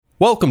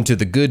Welcome to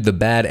The Good, the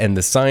Bad, and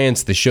the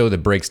Science, the show that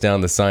breaks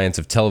down the science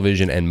of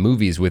television and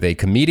movies with a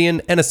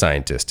comedian and a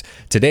scientist.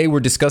 Today we're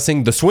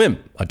discussing The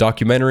Swim, a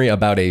documentary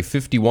about a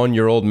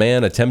 51-year-old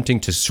man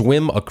attempting to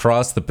swim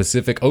across the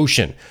Pacific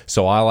Ocean.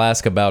 So I'll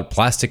ask about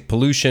plastic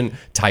pollution,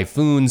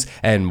 typhoons,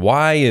 and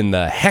why in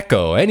the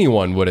hecko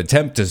anyone would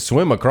attempt to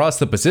swim across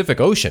the Pacific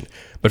Ocean.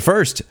 But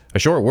first, a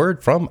short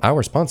word from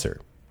our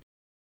sponsor.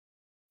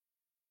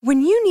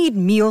 When you need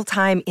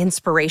mealtime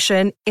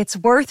inspiration, it's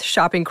worth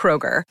shopping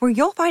Kroger, where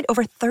you'll find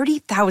over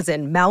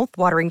 30,000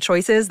 mouth-watering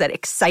choices that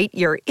excite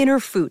your inner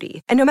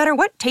foodie. And no matter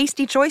what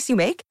tasty choice you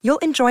make, you'll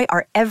enjoy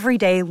our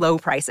everyday low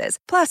prices,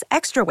 plus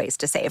extra ways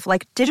to save,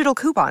 like digital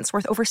coupons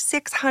worth over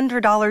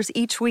 $600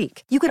 each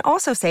week. You can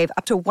also save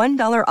up to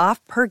 $1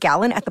 off per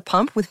gallon at the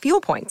pump with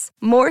fuel points.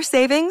 More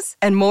savings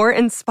and more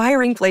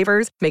inspiring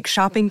flavors make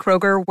shopping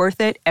Kroger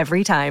worth it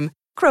every time.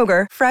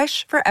 Kroger,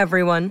 fresh for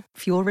everyone.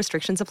 Fuel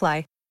restrictions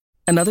apply.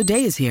 Another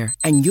day is here,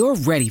 and you're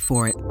ready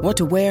for it. What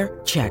to wear?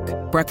 Check.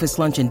 Breakfast,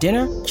 lunch, and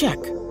dinner?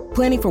 Check.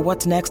 Planning for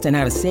what's next and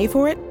how to save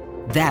for it?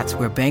 That's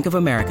where Bank of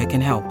America can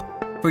help.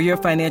 For your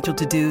financial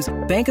to-dos,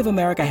 Bank of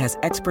America has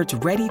experts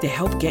ready to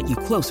help get you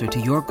closer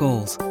to your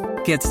goals.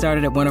 Get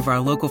started at one of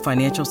our local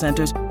financial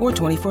centers or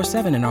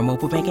 24/7 in our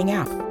mobile banking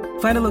app.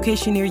 Find a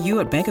location near you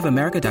at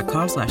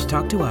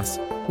bankofamerica.com/talktous.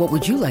 What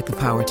would you like the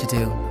power to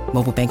do?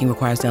 Mobile banking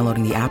requires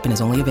downloading the app and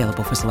is only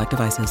available for select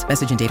devices.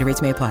 Message and data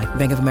rates may apply.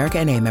 Bank of America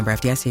N.A., member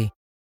FDIC.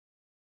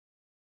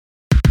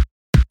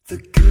 The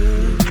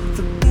good,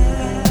 the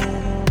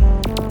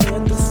bad,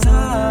 and the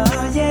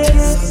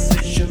science.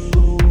 Television,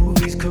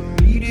 movies,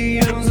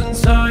 comedians, and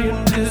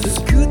scientists.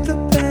 Good, the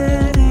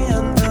bad,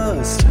 and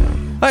the science.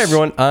 Hi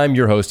everyone, I'm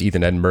your host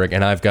Ethan Edinburgh,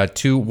 and I've got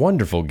two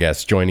wonderful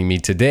guests joining me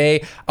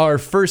today. Our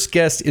first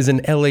guest is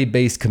an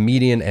LA-based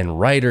comedian and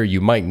writer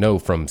you might know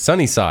from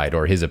Sunnyside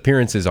or his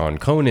appearances on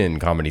Conan,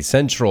 Comedy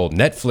Central,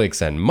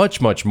 Netflix, and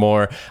much, much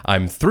more.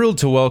 I'm thrilled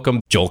to welcome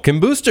Joel Kim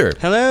Booster.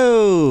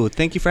 Hello,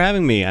 thank you for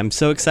having me. I'm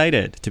so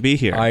excited to be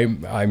here.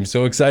 I'm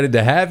so excited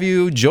to have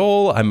you,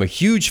 Joel. I'm a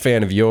huge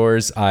fan of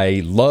yours.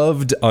 I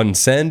loved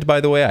Unsend,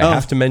 by the way. I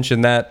have to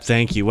mention that.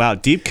 Thank you. Wow,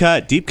 deep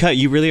cut.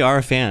 You really are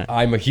a fan.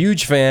 I'm a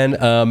huge fan.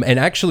 And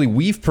actually,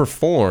 we've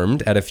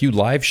performed at a few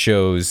live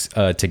shows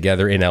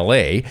together in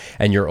LA,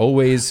 and you're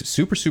always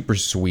super, super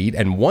sweet.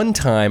 And one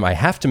time, I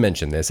have to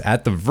mention this,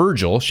 at the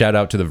Virgil, shout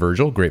out to the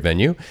Virgil, great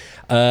venue,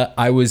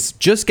 I was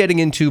just getting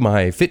into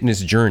my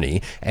fitness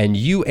journey, and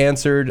you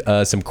answered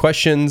some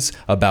questions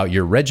about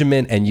your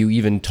regimen, and you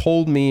even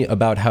told me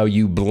about how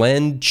you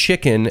blend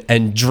chicken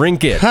and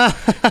drink it.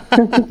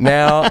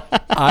 Now,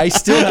 I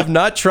still have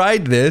not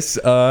tried this.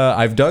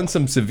 I've done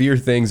some severe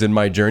things in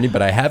my journey,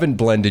 but I haven't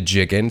blended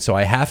chicken, so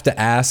I have to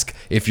ask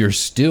if you're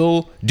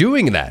still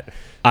doing that.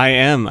 I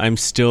am. I'm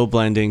still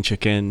blending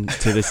chicken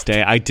to this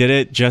day. I did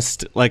it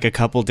just like a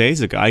couple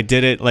days ago. I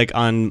did it like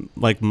on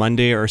like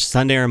Monday or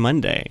Sunday or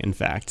Monday, in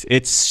fact.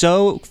 It's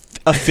so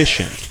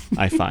efficient,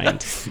 I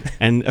find.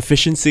 And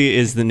efficiency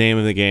is the name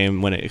of the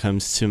game when it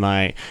comes to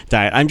my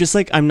diet. I'm just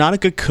like, I'm not a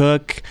good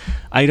cook.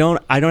 I don't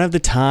have the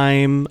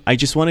time. I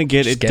just want to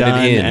get it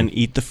done and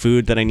eat the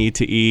food that I need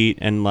to eat.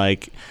 And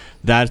like,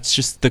 that's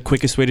just the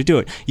quickest way to do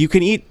it. You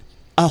can eat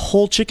a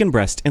whole chicken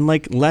breast in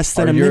like less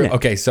than a minute.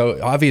 Okay, so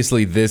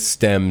obviously this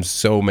stems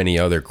so many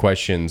other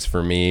questions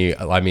for me.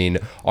 I mean,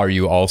 are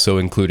you also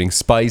including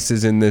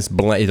spices in this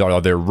blend?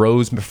 Are there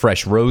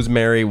fresh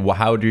rosemary?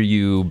 How do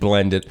you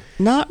blend it?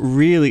 Not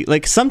really.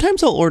 Like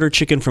sometimes I'll order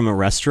chicken from a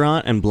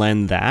restaurant and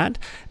blend that,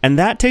 and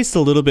that tastes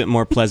a little bit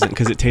more pleasant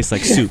because it tastes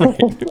like soup.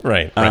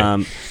 Right.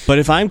 But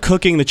if I'm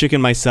cooking the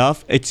chicken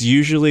myself, it's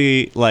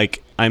usually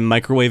like I'm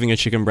microwaving a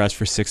chicken breast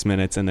for 6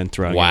 minutes and then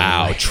throwing it in.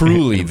 Wow,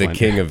 truly the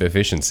king of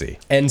efficiency.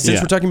 And since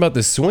we're talking about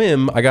the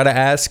swim, I got to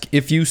ask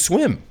if you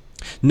swim.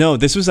 No,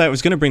 I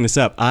was going to bring this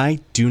up. I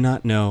do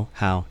not know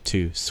how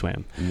to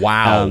swim.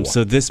 Wow.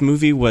 So this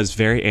movie was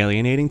very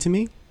alienating to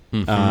me.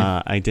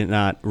 Mm-hmm. I did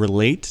not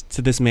relate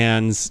to this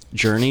man's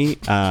journey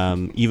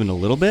even a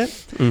little bit.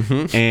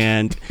 Mm-hmm.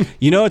 And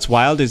you know what's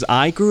wild is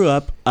I grew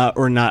up,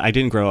 I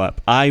didn't grow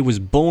up. I was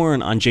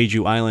born on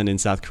Jeju Island in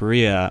South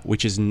Korea,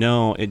 which is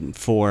known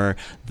for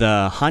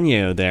the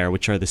Hanyeo there,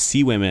 which are the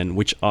sea women,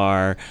 which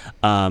are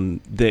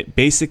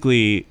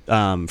basically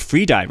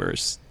free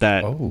divers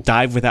that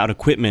dive without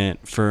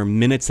equipment for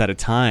minutes at a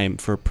time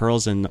for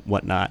pearls and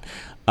whatnot.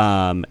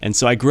 And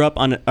so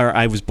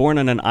I was born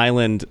on an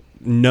island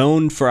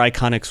known for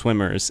iconic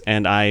swimmers,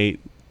 and I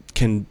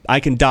can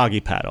doggy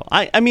paddle.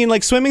 I mean,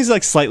 like swimming is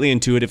like slightly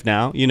intuitive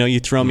now. You know, you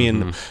throw me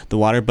in the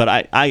water, but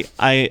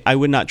I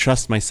would not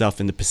trust myself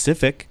in the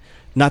Pacific.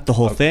 Not the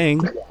whole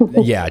thing.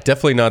 Yeah,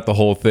 definitely not the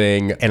whole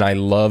thing. And I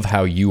love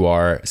how you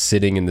are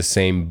sitting in the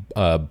same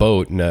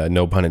boat,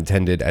 no pun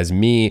intended, as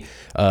me,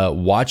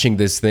 watching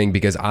this thing,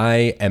 because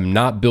I am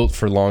not built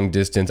for long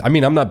distance. I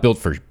mean, I'm not built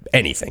for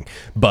anything,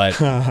 but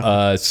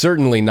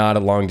certainly not a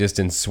long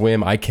distance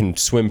swim. I can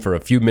swim for a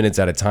few minutes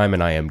at a time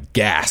and I am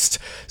gassed.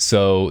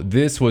 So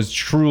this was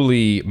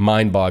truly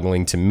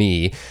mind-boggling to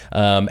me.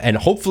 And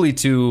hopefully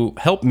to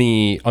help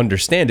me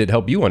understand it,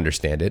 help you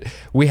understand it,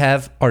 we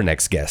have our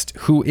next guest,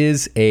 who is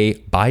is a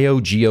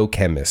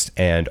biogeochemist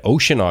and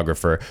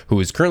oceanographer who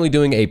is currently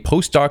doing a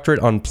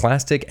postdoctorate on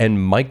plastic and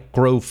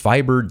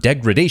microfiber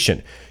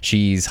degradation.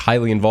 She's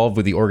highly involved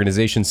with the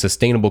organization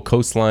Sustainable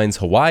Coastlines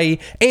Hawaii,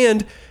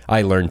 and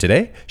I learned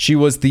today she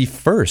was the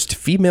first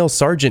female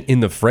sergeant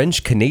in the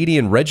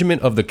French-Canadian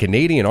Regiment of the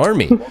Canadian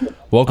Army.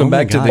 Welcome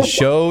back to the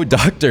show,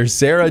 Dr.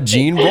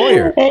 Sara-Jeanne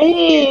Royer.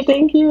 Hey,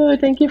 thank you.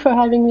 Thank you for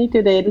having me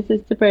today. This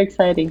is super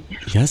exciting.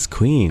 Yes,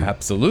 Queen.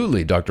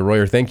 Absolutely. Dr.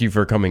 Royer, thank you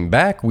for coming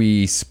back.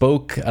 We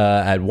spoke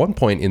at one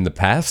point in the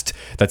past.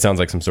 That sounds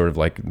like some sort of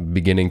like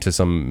beginning to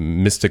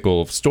some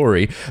mystical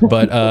story.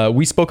 But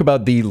we spoke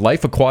about the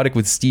Life Aquatic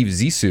with Steve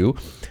Zissou.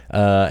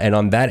 And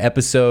on that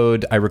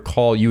episode, I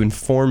recall you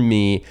informed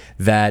me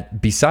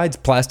that besides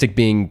plastic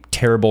being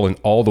terrible in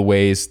all the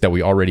ways that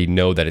we already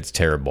know that it's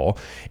terrible,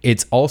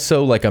 it's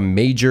also like a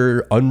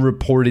major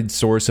unreported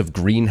source of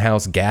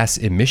greenhouse gas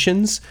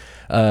emissions.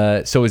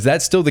 So is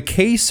that still the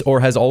case,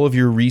 or has all of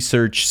your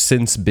research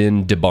since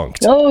been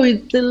debunked? Oh,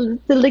 it's still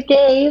the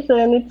case,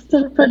 and it's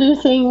still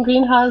producing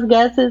greenhouse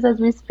gases as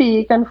we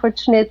speak,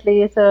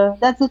 unfortunately. So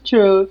that's the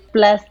truth.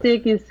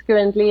 Plastic is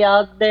currently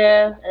out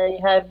there, and you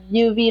have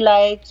UV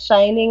light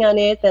shining on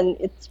it, and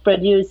it's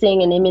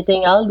producing and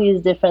emitting all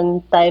these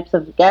different types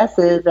of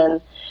gases. And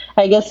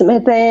I guess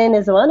methane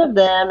is one of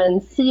them, and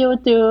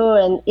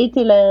CO2 and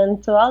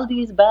ethylene. So all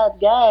these bad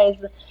guys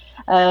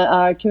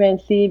are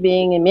currently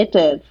being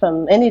emitted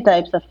from any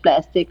types of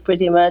plastic,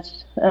 pretty much,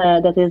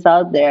 that is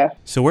out there.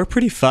 So we're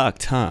pretty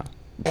fucked, huh?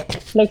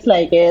 Looks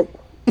like it.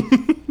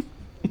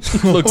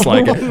 Looks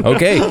like it.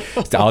 Okay.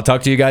 I'll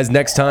talk to you guys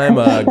next time.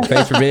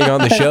 Thanks for being on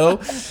the show.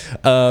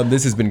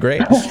 This has been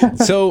great.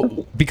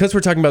 So, because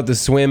we're talking about the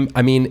swim,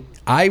 I mean,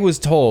 I was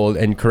told,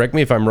 and correct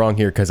me if I'm wrong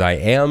here, because I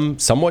am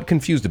somewhat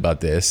confused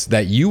about this,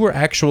 that you were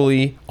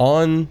actually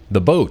on the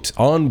boat,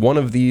 on one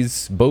of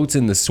these boats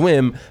in the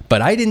swim,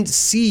 but I didn't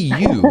see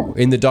you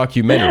in the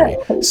documentary.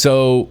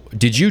 So,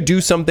 did you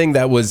do something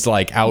that was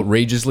like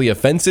outrageously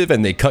offensive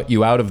and they cut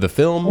you out of the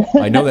film?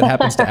 I know that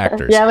happens to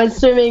actors. Yeah, I was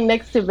swimming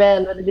next to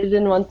Ben, but they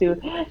didn't want to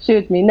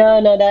shoot me.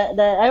 No, that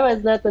I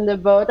was not on the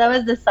boat. I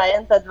was the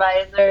science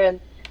advisor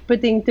and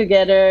putting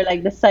together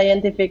like the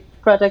scientific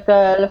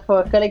protocol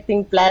for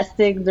collecting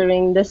plastic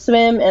during the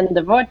swim and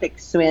the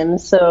vortex swim.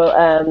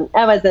 So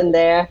I wasn't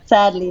there,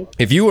 sadly.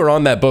 If you were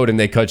on that boat and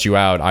they cut you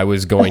out, I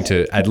was going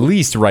to at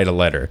least write a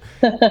letter.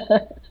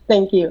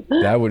 Thank you.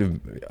 That would have,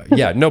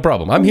 yeah, no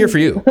problem. I'm here for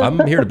you.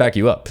 I'm here to back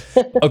you up.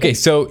 Okay,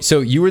 so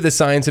you were the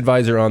science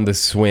advisor on the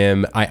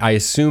swim. I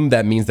assume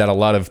that means that a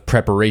lot of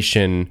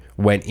preparation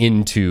went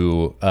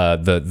into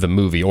the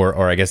movie,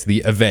 or I guess the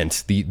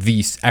event,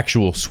 the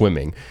actual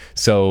swimming.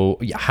 So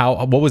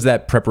what was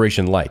that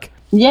preparation like?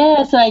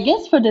 Yeah, so I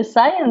guess for the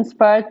science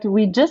part,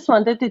 we just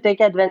wanted to take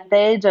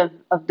advantage of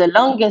the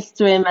longest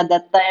swim at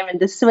that time in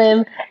the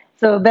swim.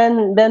 So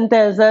Ben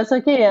tells us,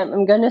 okay,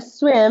 I'm gonna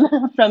swim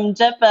from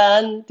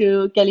Japan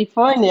to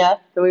California.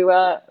 So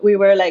we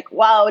were like,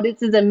 wow,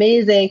 this is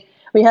amazing.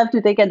 We have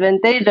to take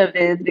advantage of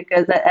this,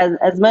 because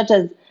as much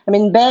as, I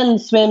mean, Ben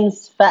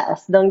swims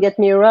fast, don't get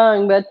me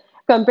wrong, but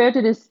compared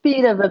to the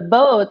speed of a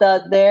boat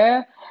out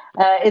there,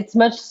 it's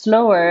much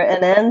slower.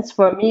 And hence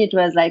for me, it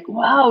was like,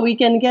 wow, we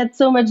can get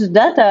so much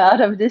data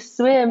out of this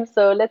swim.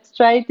 So let's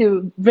try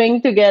to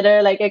bring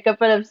together like a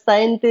couple of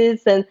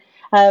scientists and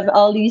have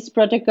all these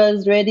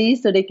protocols ready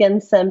so they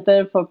can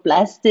sample for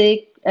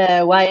plastic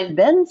while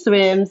Ben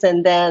swims,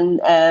 and then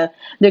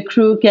the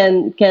crew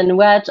can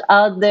watch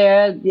out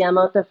there the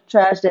amount of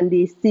trash that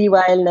they see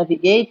while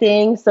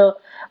navigating. So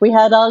we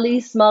had all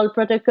these small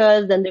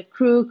protocols that the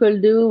crew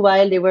could do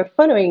while they were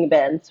following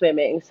Ben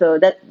swimming. So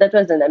that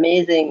was an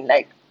amazing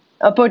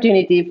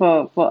opportunity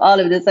for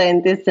all of the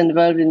scientists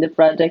involved in the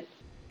project.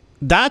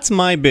 That's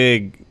my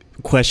big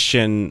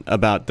question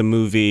about the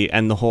movie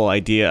and the whole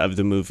idea of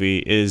the movie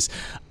is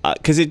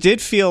because it did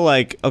feel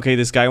like, okay,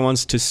 this guy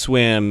wants to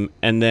swim,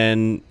 and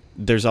then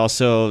there's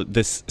also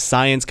this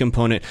science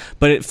component,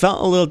 but it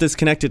felt a little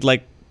disconnected.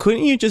 Like,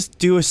 couldn't you just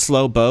do a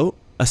slow boat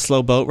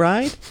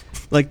ride?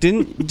 Like, do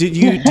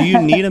you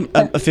need a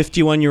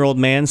 51-year-old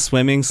man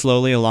swimming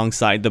slowly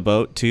alongside the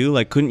boat too?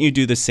 Like, couldn't you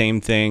do the same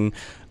thing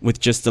with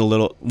just a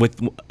little,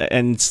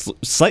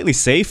 slightly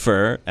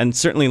safer and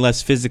certainly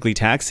less physically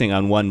taxing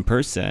on one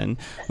person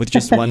with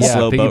just one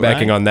slow boat ride?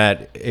 Piggybacking on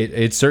that,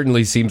 it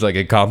certainly seems like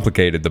it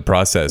complicated the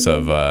process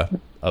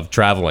of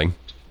traveling.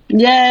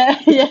 Yeah,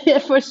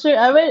 for sure.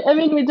 I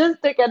mean, we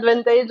just took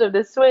advantage of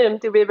the swim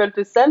to be able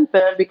to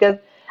sample, because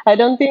I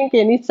don't think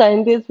any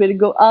scientist will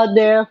go out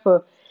there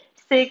for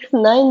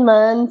 6-9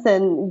 months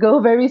and go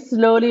very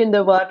slowly in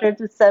the water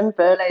to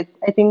sample.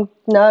 I think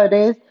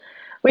nowadays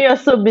we are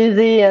so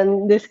busy,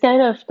 and this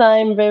kind of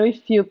time, very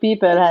few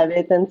people have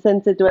it. And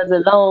since it was a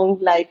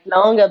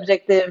long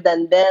objective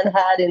that Ben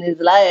had in his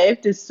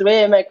life to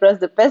swim across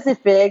the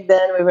Pacific,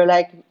 then we were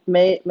like,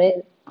 might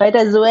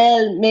as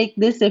well make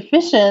this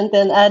efficient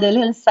and add a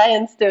little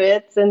science to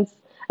it, since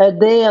a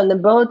day on the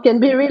boat can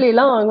be really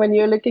long when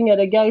you're looking at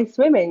a guy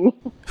swimming.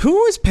 Who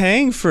was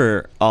paying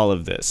for all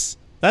of this?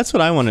 That's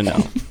what I want to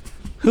know.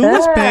 Who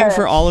was paying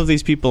for all of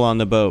these people on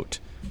the boat?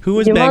 Who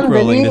was You won't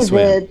bankrolling the believe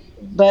swim?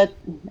 it, but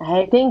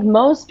I think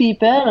most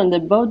people on the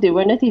boat, they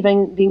were not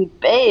even being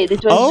paid.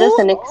 It was just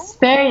Oh an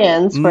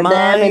experience for them,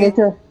 and my it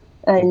was,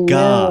 I know,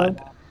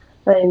 God.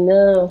 I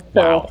know.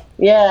 So Wow.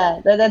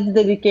 yeah, that's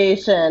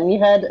dedication. You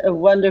had a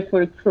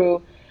wonderful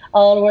crew,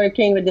 all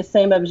working with the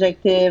same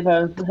objective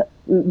of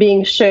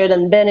being sure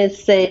that Ben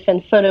is safe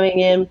and following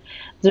him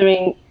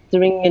during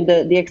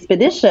the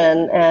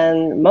expedition.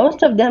 And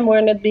most of them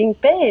were not being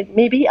paid.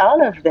 Maybe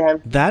all of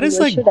them. That is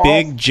We should like ask.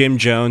 big Jim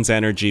Jones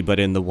energy, but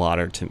in the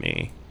water to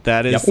me.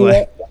 That is Yep.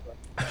 like, Yeah.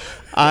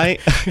 I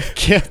I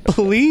can't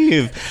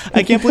believe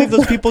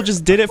those people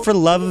just did it for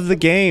love of the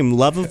game,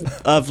 love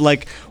of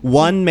like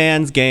one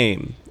man's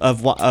game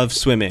of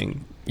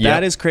swimming. Yep.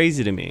 That is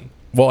crazy to me.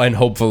 Well, and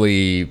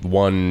hopefully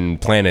one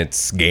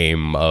planet's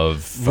game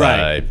of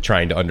Right.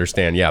 trying to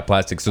understand,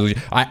 plastic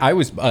solution. I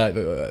was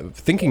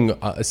thinking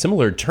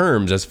similar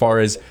terms as far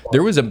as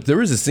there was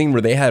a scene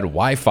where they had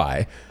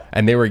Wi-Fi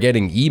and they were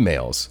getting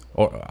emails,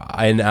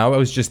 and I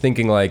was just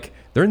thinking like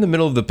they're in the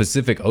middle of the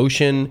Pacific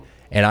Ocean.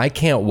 And I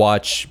can't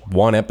watch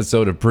one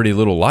episode of Pretty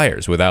Little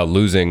Liars without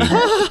losing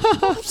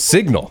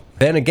signal.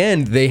 Then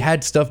again, they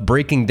had stuff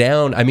breaking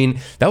down. I mean,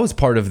 that was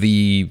part of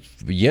the,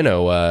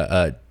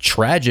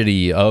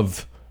 tragedy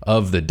of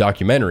the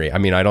documentary. I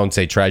mean, I don't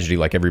say tragedy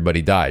like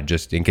everybody died.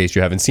 Just in case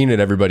you haven't seen it,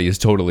 everybody is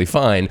totally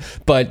fine.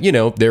 But,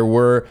 there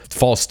were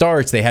false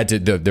starts. They had to,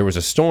 there was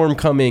a storm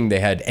coming. They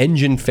had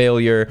engine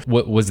failure.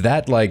 Was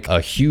that like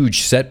a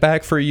huge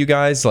setback for you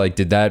guys? Like,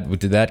 did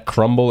that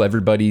crumble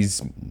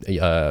everybody's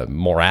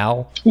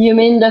morale? You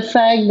mean the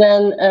fact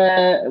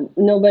that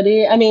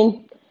nobody, I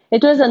mean,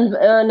 it was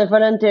on a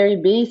voluntary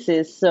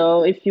basis.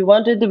 So if you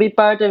wanted to be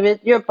part of it,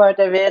 you're part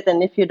of it.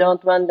 And if you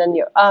don't want, then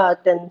you're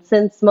out. And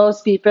since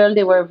most people,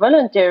 they were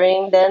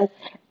volunteering, then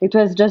it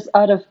was just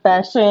out of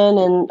passion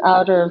and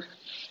out of,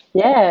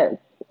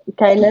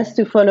 kindness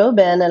to follow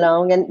Ben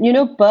along. And,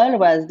 Paul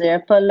was there.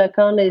 Paul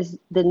Leconte is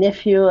the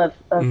nephew of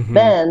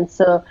Ben.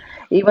 So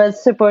he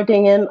was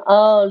supporting him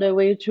all the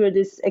way through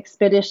this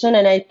expedition.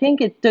 And I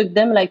think it took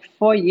them like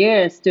 4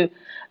 years to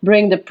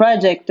bring the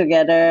project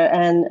together.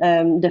 And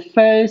the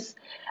first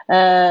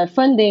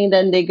funding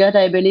that they got,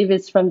 I believe,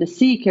 is from the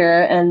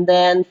Seeker. And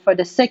then for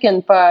the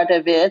second part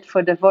of it,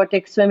 for the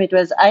Vortex Swim, it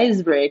was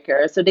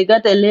Icebreaker. So they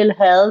got a little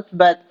help,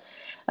 but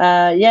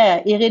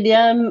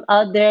Iridium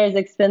out there is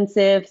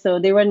expensive, so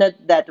they were not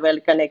that well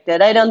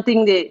connected. I don't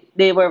think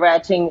they were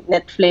watching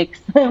Netflix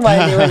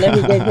while they were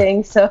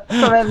navigating, so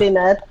probably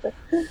not.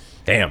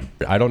 Damn.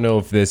 I don't know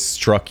if this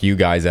struck you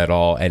guys at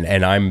all,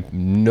 and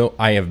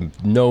I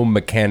have no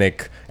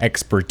mechanic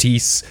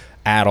expertise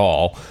at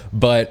all,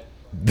 but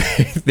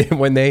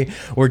when they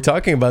were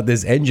talking about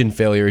this engine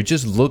failure, it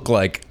just looked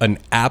like an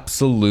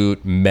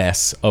absolute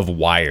mess of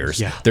wires.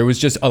 Yeah. There was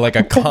just like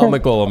a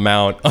comical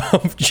amount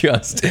of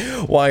just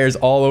wires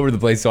all over the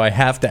place. So I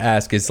have to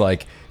ask, is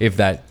like if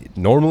that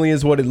normally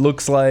is what it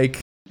looks like?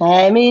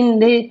 I mean,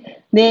 they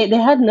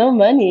had no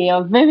money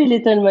or very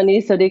little money,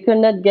 so they could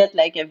not get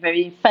like a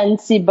very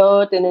fancy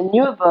boat and a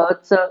new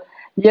boat. So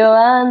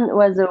Johan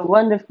was a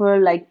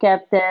wonderful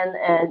captain,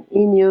 and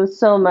he knew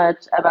so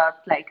much about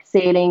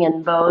sailing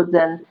and boats.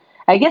 And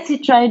I guess he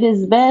tried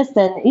his best,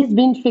 and he's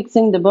been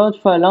fixing the boat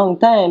for a long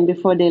time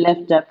before they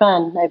left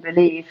Japan, I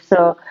believe.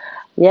 So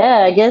yeah,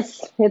 I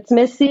guess it's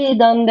messy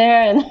down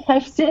there, and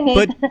I've seen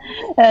it,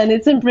 and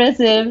it's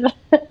impressive.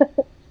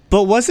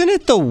 But wasn't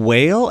it the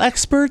whale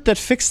expert that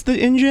fixed the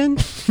engine?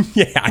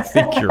 Yeah, I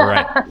think you're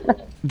right.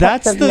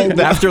 That's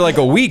After like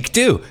a week,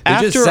 too. They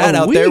just After sat a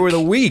out there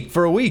week?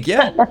 for a week,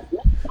 yeah.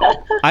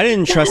 I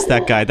didn't trust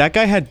that guy. That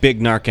guy had big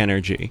narc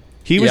energy.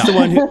 He was the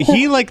one who,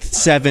 he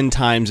 7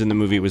 times in the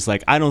movie was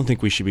like, I don't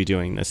think we should be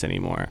doing this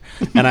anymore.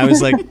 And I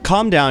was like,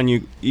 calm down,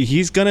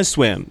 he's gonna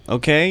swim,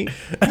 okay?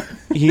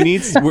 He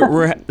needs,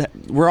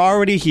 we're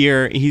already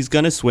here. He's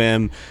gonna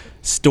swim.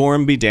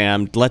 Storm be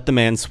damned. Let the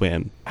man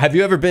swim. Have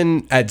you ever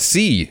been at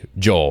sea,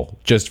 Joel,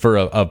 just for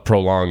a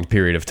prolonged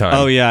period of time?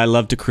 Oh, yeah. I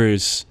love to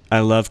cruise. I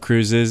love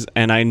cruises.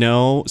 And I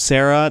know,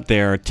 Sarah,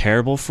 they're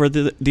terrible for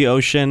the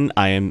ocean.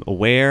 I am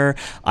aware.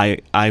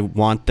 I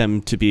want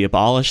them to be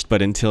abolished.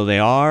 But until they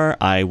are,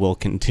 I will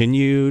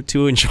continue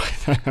to enjoy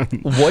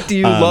them. What do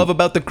you love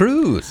about the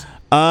cruise?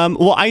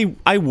 Well,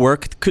 I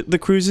work the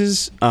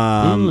cruises,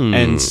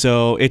 and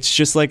so it's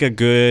just like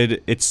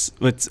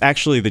it's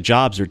actually the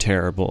jobs are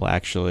terrible.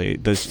 Actually,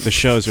 the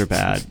shows are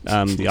bad.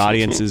 The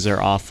audiences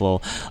are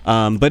awful.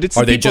 But it's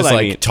are the they people just that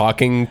like I meet.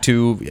 talking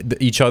to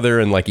each other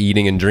and like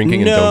eating and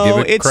drinking No, and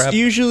don't give a it's crap?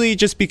 usually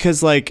just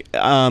because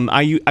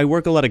I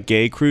work a lot of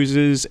gay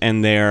cruises,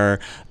 and they're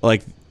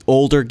like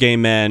older gay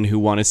men who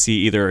want to see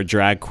either a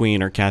drag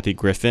queen or Kathy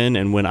Griffin,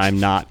 and when I'm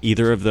not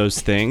either of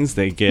those things,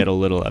 they get a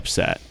little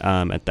upset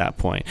at that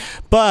point.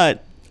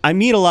 But I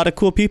meet a lot of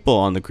cool people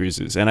on the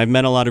cruises, and I've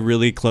met a lot of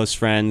really close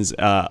friends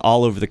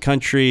all over the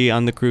country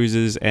on the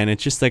cruises, and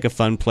it's just like a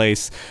fun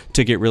place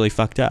to get really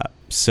fucked up.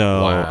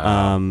 So,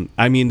 Wow.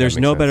 I mean, there's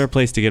makes no sense. better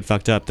place to get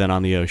fucked up than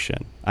on the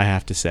ocean, I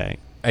have to say.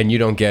 And you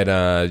don't get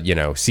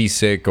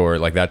seasick or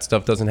like that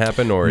stuff doesn't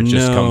happen, or it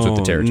just comes with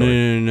the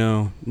territory?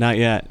 No, not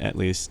yet. At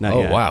least not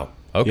yet. Oh wow!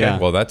 Okay, Yeah.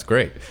 well that's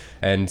great.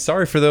 And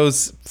sorry for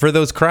those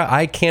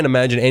I can't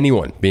imagine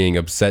anyone being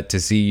upset to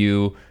see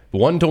you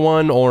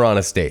one-to-one or on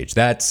a stage.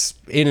 That's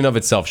in and of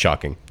itself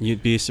shocking.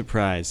 You'd be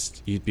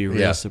surprised. You'd be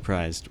real Yeah.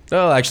 surprised.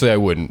 Well, actually I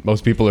wouldn't.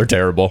 Most people are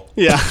terrible.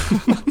 Yeah.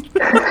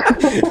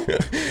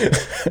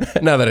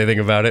 Now that I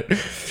think about it.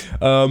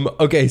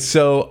 Okay,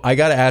 so I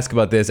got to ask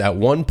about this. At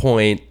one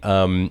point,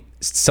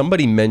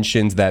 somebody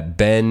mentions that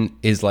Ben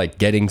is like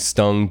getting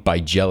stung by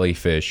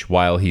jellyfish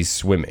while he's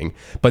swimming,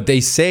 but they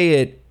say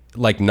it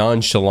like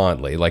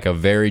nonchalantly, like a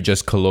very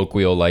just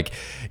colloquial, like,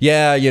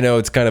 yeah, you know,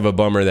 it's kind of a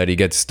bummer that he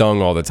gets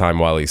stung all the time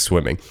while he's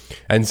swimming.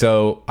 And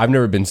so I've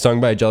never been stung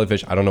by a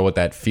jellyfish. I don't know what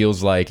that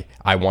feels like.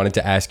 I wanted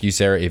to ask you,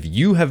 Sarah, if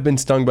you have been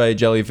stung by a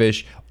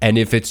jellyfish and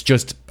if it's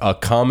just a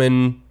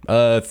common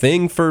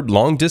thing for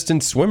long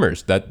distance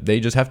swimmers that they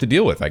just have to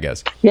deal with, I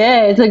guess.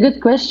 Yeah, it's a good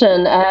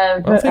question.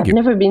 I've thank you.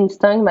 never been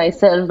stung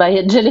myself by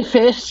a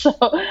jellyfish, so,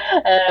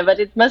 but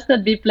it must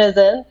not be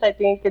pleasant. I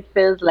think it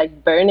feels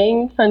like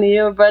burning on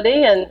your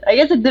body, and I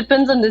guess it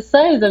depends on the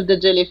size of the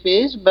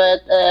jellyfish.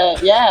 But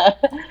yeah,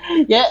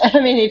 yeah. I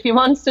mean, if he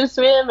wants to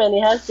swim and he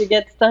has to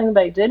get stung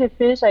by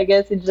jellyfish, I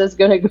guess he's just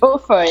gonna go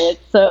for it.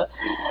 So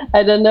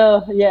I don't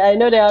know. Yeah, I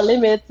know there are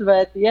limits,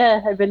 but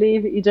yeah, I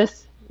believe he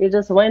just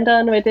went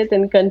on with it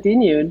and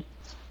continued.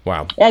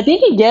 Wow. I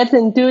think he gets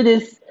into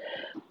this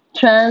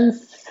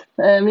trance.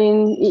 I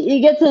mean, he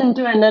gets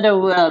into another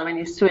world when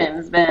he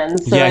swims, Ben.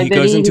 So Yeah, I he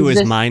goes believe into he's his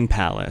just- mind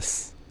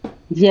palace.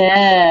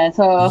 Yeah.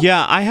 So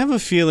Yeah, I have a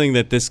feeling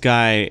that this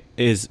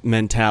guy's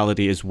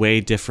mentality is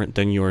way different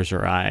than yours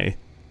or I,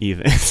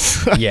 even.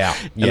 Yeah.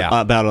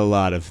 About a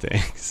lot of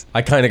things.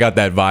 I kind of got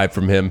that vibe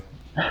from him.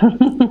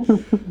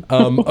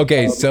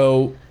 Okay,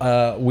 so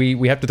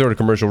we have to throw to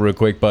commercial real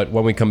quick, but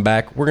when we come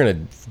back, we're gonna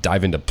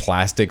dive into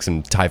plastics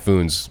and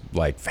typhoons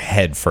like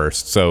head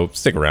first. So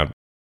stick around.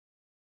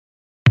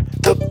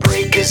 The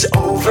break is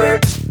over.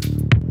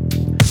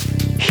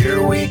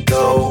 Here we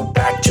go,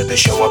 back to the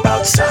show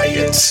about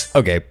science.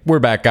 Okay, we're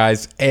back,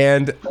 guys,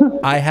 and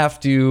I have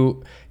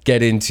to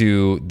get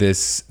into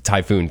this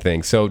typhoon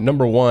thing. So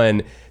number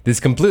one, this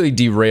completely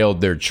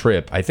derailed their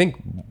trip. I think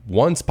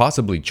once,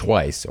 possibly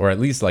twice, or at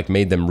least like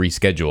made them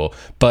reschedule.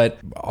 But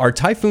are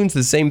typhoons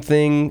the same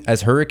thing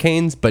as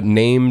hurricanes, but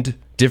named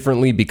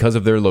differently because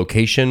of their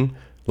location,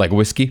 like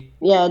whiskey?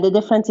 yeah, the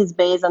difference is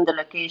based on the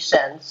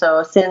location.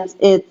 So since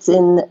it's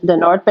in the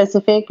North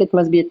Pacific, it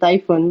must be a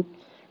typhoon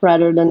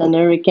rather than an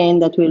hurricane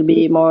that will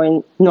be more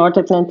in North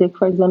Atlantic,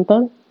 for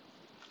example.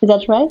 Is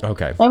that right?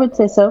 Okay, I would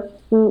say so.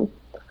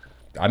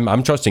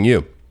 I'm trusting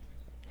you.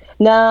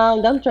 No,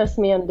 don't trust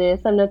me on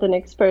this. I'm not an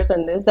expert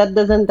on this. That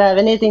doesn't have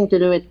anything to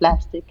do with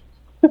plastic.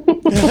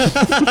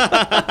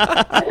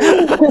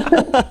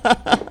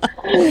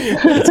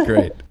 That's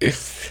great.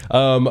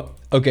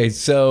 Okay,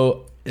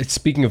 so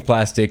speaking of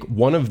plastic,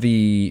 one of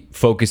the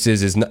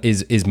focuses is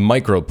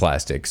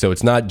microplastic. So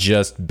it's not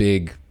just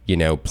big, you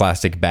know,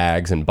 plastic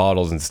bags and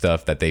bottles and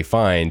stuff that they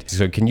find.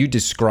 So can you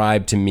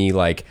describe to me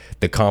like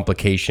the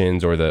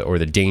complications or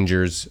the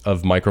dangers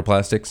of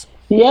microplastics?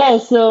 Yeah,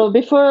 so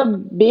before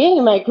being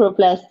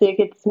microplastic,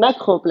 it's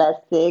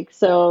macroplastic.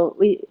 So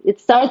it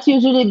starts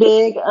usually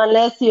big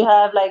unless you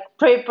have like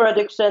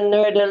pre-production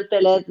nurdle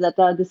pellets that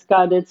are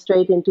discarded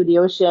straight into the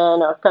ocean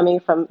or coming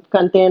from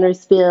container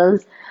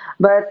spills.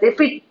 But if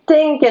we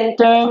think in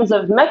terms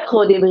of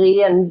macro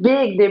debris and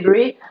big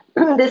debris,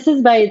 this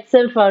is by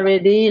itself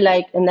already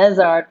like an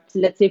hazard,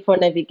 let's say for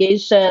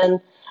navigation.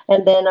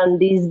 And then on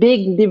these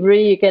big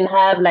debris, you can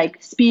have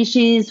like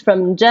species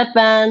from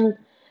Japan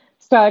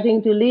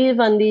starting to live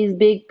on these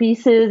big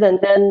pieces, and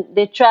then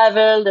they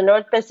travel the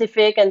North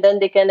Pacific, and then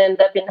they can end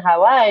up in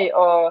Hawaii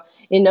or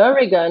in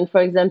Oregon,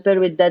 for example,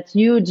 with that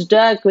huge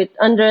duck with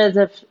hundreds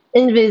of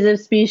invasive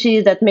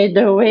species that made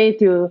their way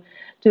to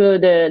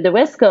the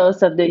west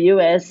coast of the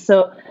U.S.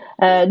 So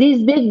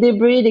these big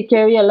debris, they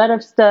carry a lot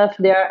of stuff.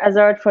 They are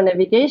hazard for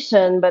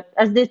navigation, but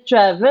as they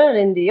travel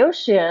in the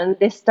ocean,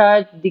 they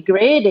start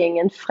degrading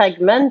and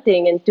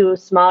fragmenting into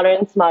smaller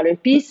and smaller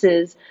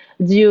pieces,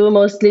 due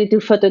mostly to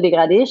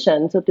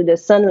photodegradation, so to the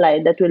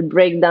sunlight that will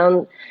break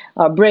down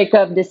or break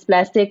up this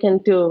plastic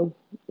into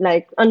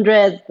like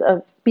hundreds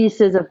of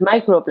pieces of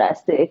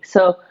microplastic.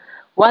 So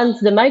once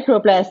the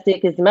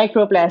microplastic,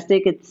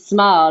 it's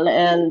small,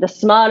 and the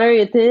smaller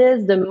it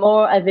is, the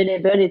more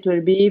available it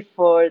will be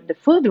for the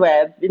food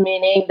web,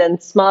 meaning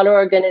that smaller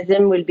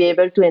organisms will be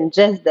able to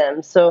ingest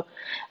them. So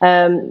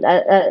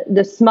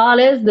the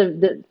smallest,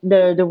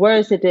 the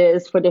worse it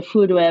is for the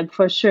food web,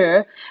 for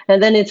sure.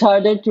 And then it's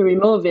harder to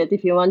remove it.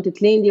 If you want to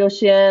clean the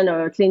ocean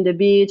or clean the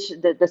beach,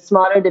 the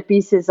smaller the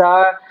pieces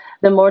are,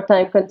 the more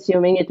time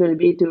consuming it will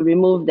be to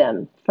remove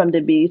them from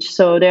the beach.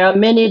 So there are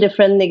many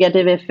different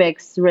negative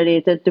effects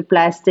related to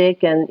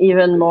plastic, and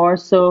even more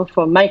so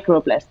for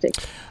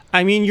microplastic.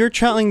 I mean, you're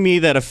telling me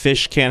that a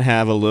fish can't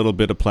have a little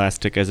bit of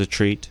plastic as a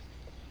treat?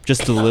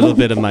 Just a little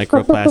bit of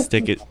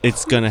microplastic,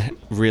 it's gonna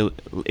really,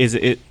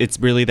 it's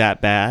really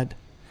that bad?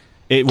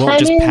 It won't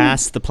just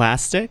pass the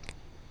plastic?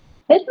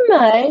 It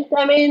might.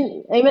 I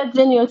mean,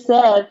 imagine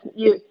yourself,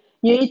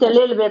 you eat a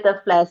little bit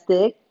of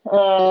plastic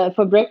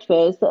for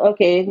breakfast.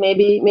 Okay,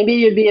 maybe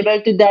you'll be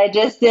able to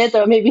digest it,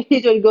 or maybe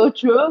it will go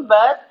through.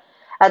 But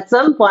at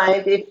some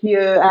point, if you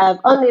have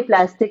only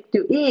plastic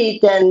to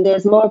eat, and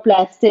there's more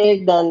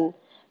plastic than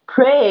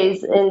prey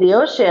in the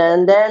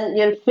ocean, then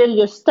you'll fill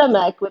your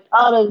stomach with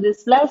all of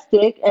this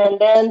plastic, and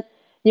then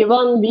you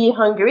won't be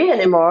hungry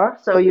anymore.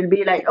 So you'll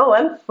be like, oh,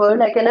 I'm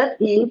full, I cannot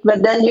eat,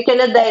 but then you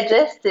cannot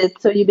digest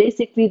it. So you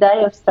basically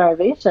die of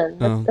starvation.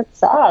 That's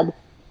sad.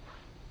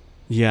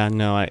 Yeah,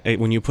 no,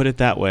 when you put it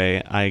that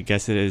way, I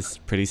guess it is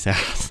pretty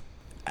sad.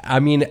 I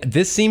mean,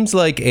 this seems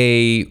like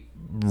a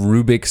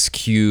Rubik's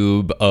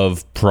Cube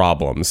of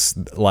problems.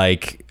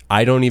 Like,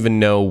 I don't even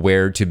know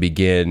where to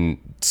begin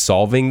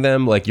solving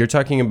them. Like, you're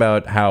talking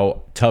about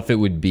how tough it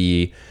would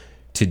be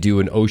to do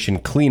an ocean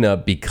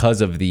cleanup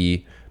because of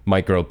the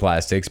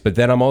microplastics. But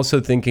then I'm also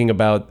thinking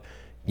about,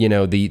 you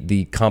know,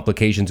 the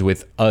complications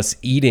with us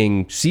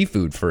eating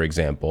seafood, for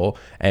example.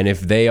 And if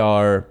they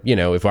are, you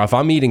know, if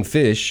I'm eating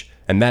fish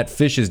and that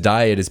fish's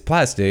diet is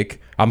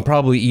plastic, I'm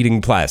probably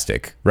eating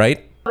plastic,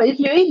 right? If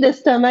you eat the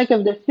stomach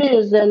of the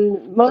fish,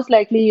 then most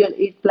likely you'll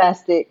eat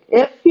plastic.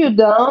 If you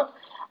don't,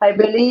 I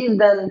believe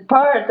then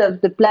part of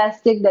the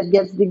plastic that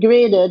gets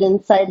degraded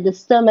inside the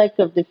stomach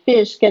of the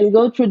fish can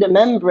go through the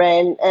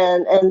membrane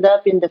and end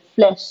up in the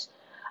flesh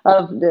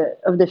of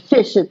the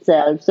fish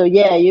itself. So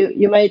yeah,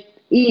 you might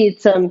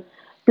eat some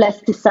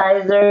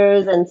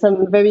plasticizers and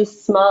some very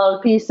small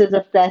pieces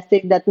of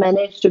plastic that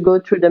manage to go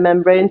through the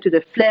membrane to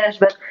the flesh.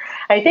 But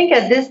I think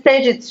at this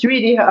stage it's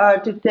really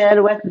hard to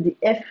tell what's the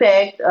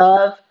effect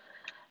of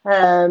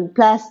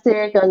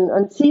plastic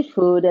on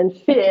seafood and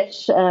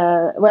fish.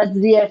 What's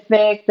the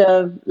effect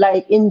of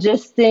like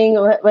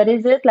ingesting, what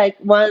is it,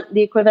 like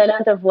the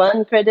equivalent of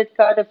one credit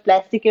card of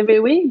plastic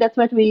every week? That's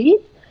what we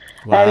eat.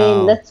 Wow. I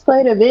mean, that's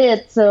quite a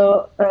bit.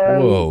 So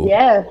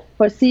yeah,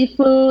 for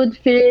seafood,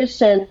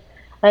 fish, and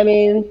I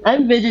mean,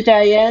 I'm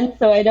vegetarian,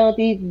 so I don't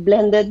eat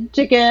blended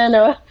chicken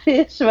or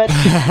fish. But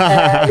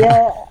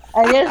yeah,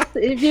 I guess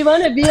if you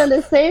want to be on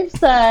the safe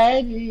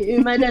side, you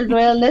might as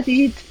well not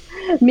eat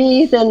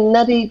meat and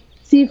not eat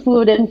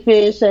seafood and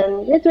fish,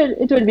 and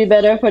it will be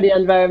better for the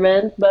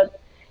environment.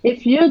 But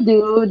if you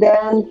do,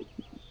 then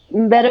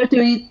better to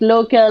eat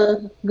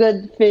local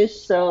good fish.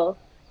 So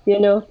you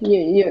know,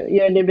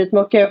 you're a little bit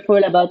more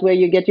careful about where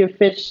you get your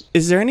fish.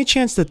 Is there any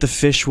chance that the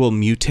fish will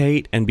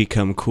mutate and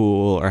become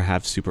cool or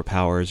have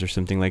superpowers or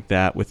something like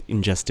that with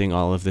ingesting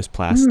all of this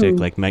plastic?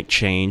 Like, might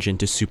change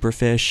into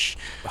superfish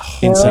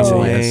in some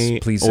way?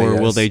 Yes. Please say or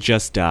yes. will they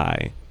just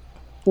die?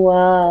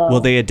 Wow.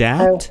 Will they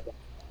adapt?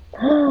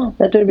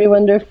 That would be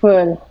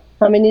wonderful.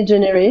 How many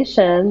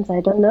generations?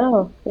 I don't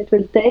know. It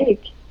will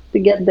take to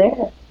get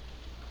there.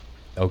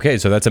 Okay,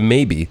 so that's a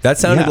maybe. That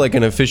sounded like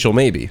an official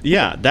maybe.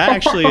 Yeah, that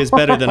actually is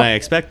better than I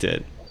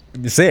expected.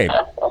 Same.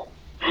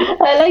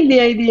 I like the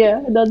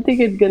idea. I don't think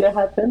it's gonna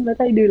happen, but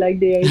I do like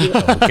the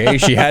idea. Okay,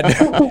 she had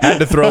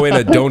to throw in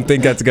a don't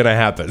think that's gonna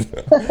happen.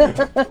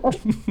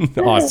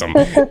 Awesome.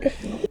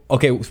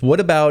 Okay, what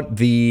about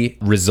the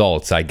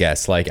results, I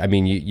guess? Like, I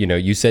mean, you know,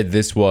 you said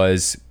this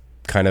was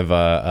kind of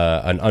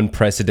an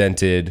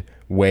unprecedented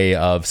way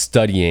of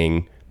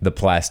studying the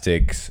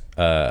plastics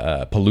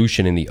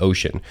pollution in the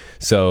ocean.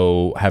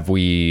 So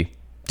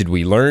did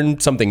we learn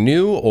something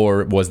new,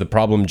 or was the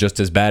problem just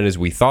as bad as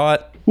we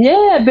thought?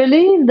 Yeah, I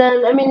believe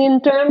that. I mean,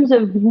 in terms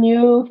of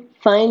new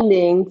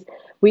findings,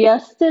 we are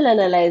still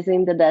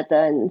analyzing the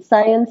data, and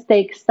science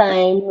takes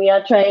time. We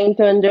are trying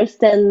to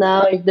understand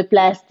now if the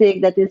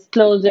plastic that is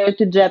closer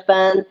to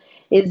Japan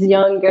is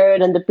younger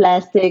than the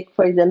plastic,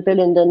 for example,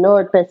 in the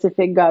North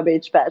Pacific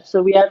garbage patch.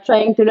 So we are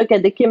trying to look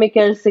at the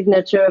chemical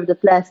signature of the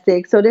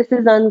plastic. So this is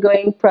an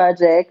ongoing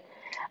project.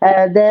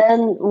 Then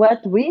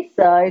what we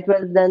saw, it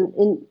was then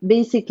in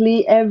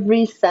basically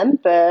every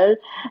sample,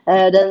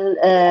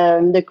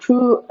 the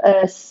crew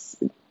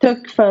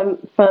took from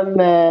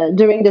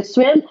during the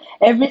swim,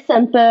 every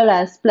sample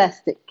has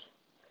plastic.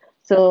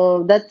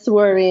 So that's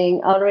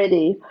worrying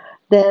already.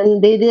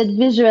 Then they did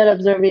visual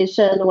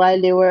observation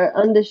while they were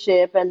on the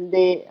ship and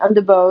on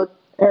the boat,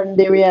 and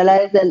they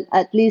realized that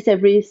at least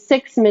every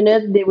 6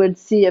 minutes they would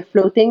see a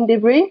floating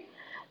debris.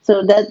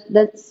 So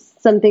that's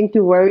something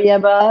to worry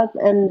about.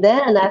 And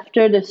then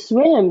after the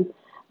swim,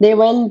 they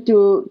went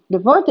to the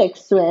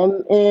vortex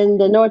swim in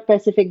the North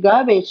Pacific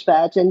garbage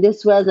patch, and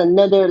this was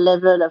another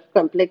level of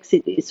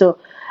complexity. So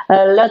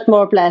a lot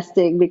more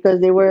plastic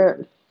because they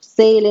were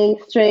sailing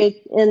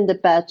straight in the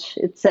patch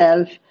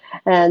itself,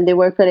 and they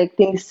were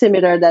collecting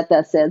similar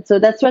data sets. So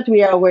that's what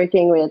we are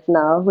working with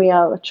now. We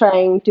are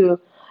trying to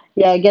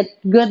get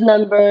good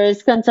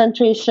numbers,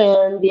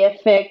 concentration, the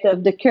effect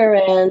of the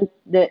current,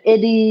 the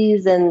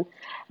eddies, and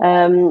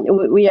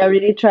we are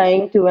really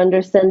trying to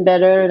understand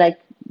better like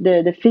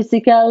the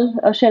physical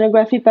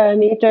oceanography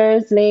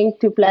parameters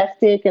linked to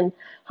plastic and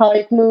how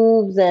it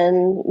moves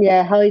and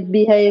how it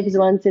behaves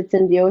once it's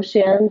in the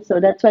ocean. So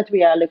that's what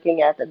we are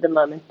looking at the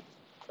moment.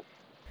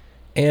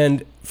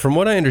 And from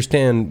what I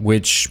understand,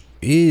 which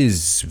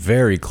is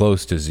very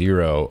close to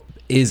zero,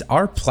 is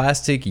our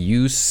plastic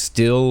use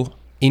still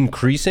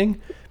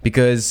increasing?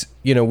 Because,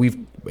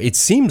 it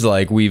seems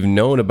like we've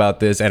known about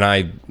this, and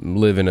I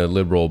live in a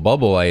liberal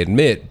bubble, I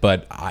admit,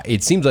 but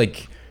it seems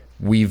like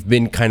we've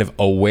been kind of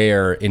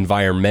aware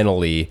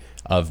environmentally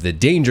of the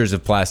dangers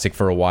of plastic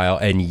for a while,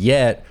 and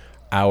yet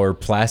our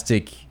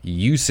plastic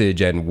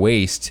usage and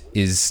waste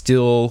is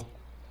still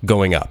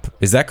going up.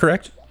 Is that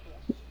correct?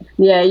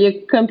 Yeah,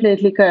 you're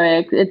completely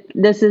correct.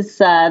 This is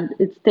sad.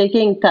 It's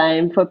taking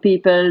time for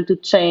people to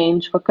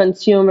change, for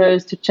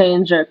consumers to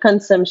change their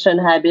consumption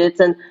habits.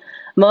 And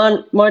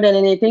more than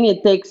anything,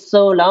 it takes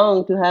so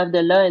long to have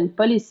the law and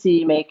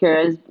policy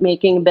makers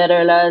making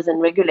better laws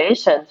and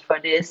regulations for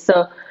this.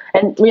 So,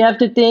 and we have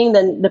to think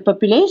that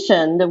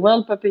the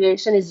world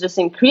population is just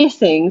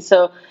increasing.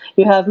 So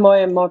you have more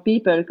and more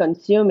people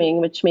consuming,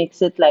 which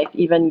makes it like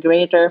even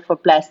greater for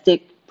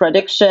plastic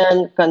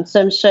production,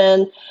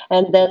 consumption,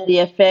 and then the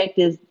effect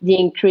is the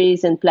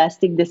increase in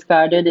plastic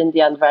discarded in the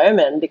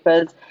environment.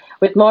 Because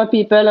with more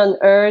people on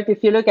Earth,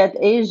 if you look at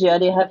Asia,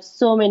 they have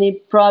so many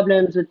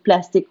problems with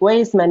plastic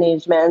waste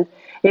management.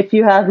 If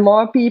you have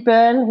more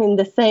people in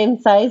the same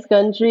size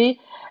country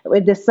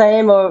with the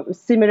same or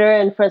similar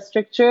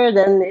infrastructure,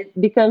 then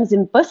it becomes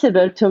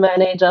impossible to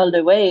manage all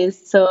the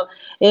waste. So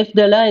if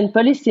the law and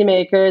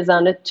policymakers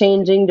are not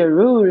changing the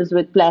rules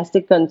with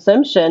plastic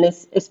consumption,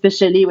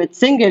 especially with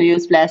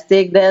single-use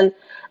plastic, then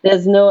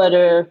there's no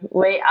other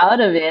way out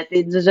of it.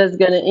 It's just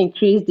going to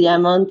increase the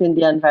amount in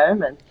the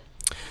environment.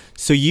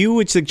 So you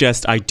would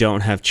suggest I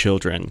don't have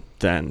children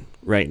then,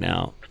 right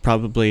now?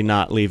 Probably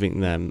not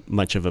leaving them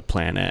much of a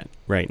planet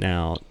right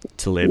now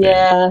to live in.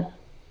 Yeah,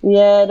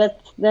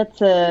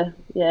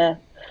 yeah,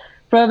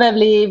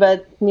 probably.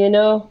 But,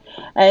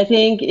 I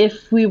think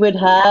if we would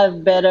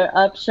have better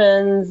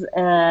options,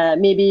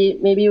 maybe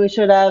we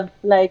should have,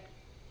 like,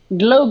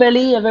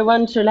 globally,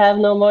 everyone should have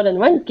no more than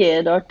one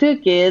kid or two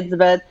kids.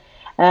 But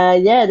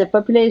the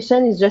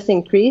population is just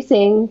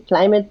increasing.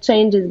 Climate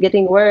change is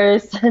getting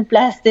worse.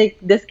 Plastic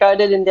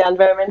discarded in the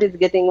environment is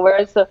getting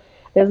worse. So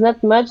there's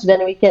not much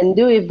that we can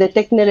do if the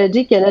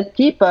technology cannot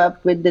keep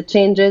up with the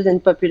changes in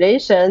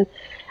population.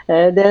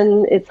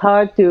 Then it's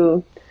hard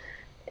to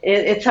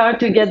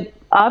get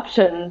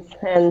options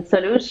and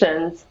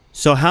solutions.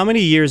 So how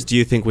many years do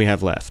you think we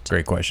have left?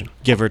 Great question.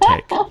 Give or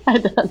take. I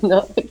don't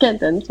know. I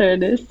can't answer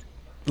this.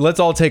 Let's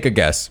all take a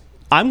guess.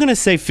 I'm going to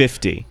say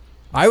 50.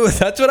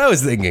 That's what I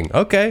was thinking.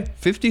 Okay,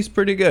 50 is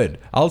pretty good.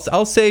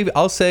 I'll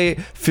say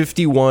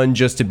 51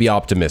 just to be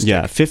optimistic.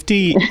 Yeah,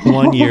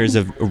 51 years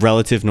of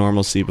relative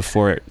normalcy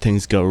before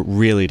things go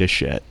really to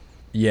shit.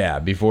 Yeah,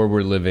 before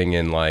we're living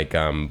in like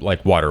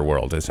water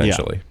world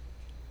essentially.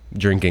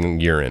 Drinking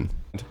urine.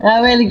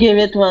 I will give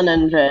it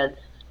 100.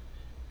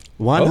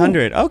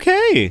 100. Oh.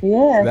 Okay.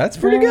 Yeah. That's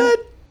pretty good.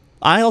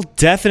 I'll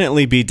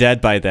definitely be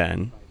dead by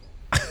then.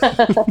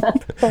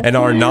 And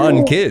our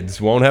non-kids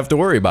won't have to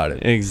worry about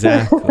it.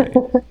 Exactly.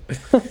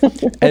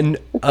 And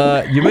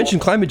you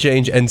mentioned climate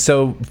change, and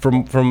so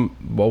from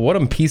what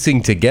I'm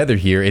piecing together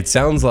here, it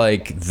sounds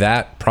like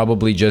that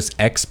probably just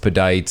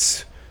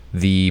expedites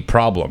the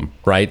problem,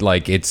 right?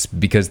 Like it's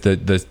because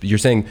you're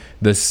saying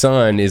the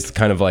sun is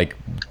kind of like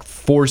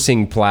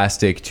forcing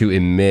plastic to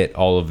emit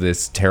all of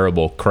this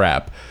terrible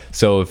crap.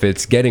 So if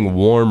it's getting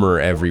warmer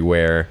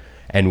everywhere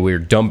and we're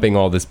dumping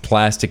all this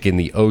plastic in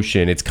the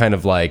ocean, it's kind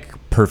of like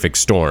perfect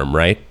storm,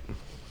 right?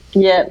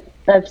 Yeah,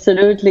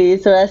 absolutely.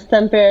 So as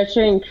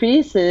temperature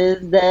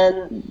increases,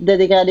 then the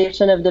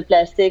degradation of the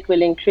plastic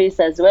will increase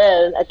as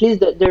well, at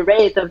least the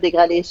rate of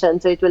degradation.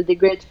 So it will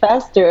degrade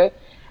faster.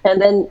 And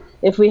then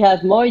if we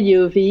have more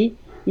UVB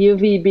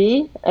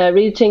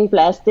reaching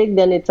plastic,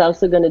 then it's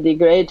also going to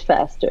degrade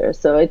faster.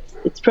 So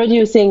it's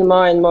producing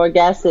more and more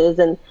gases.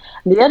 And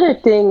the other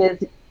thing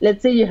is,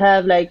 let's say you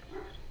have like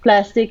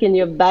plastic in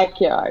your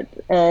backyard,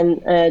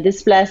 and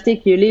this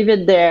plastic, you leave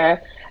it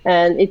there,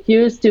 and it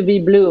used to be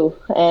blue.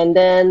 And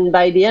then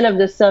by the end of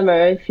the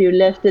summer, if you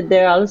left it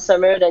there all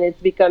summer, then it's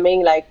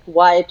becoming like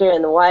whiter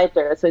and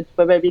whiter. So it's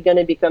probably going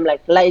to become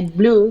like light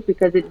blue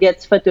because it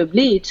gets photo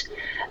bleached.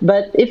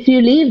 But if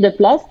you leave the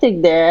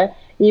plastic there,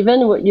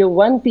 even with your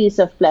one piece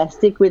of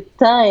plastic, with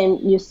time,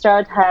 you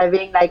start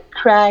having like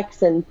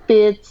cracks and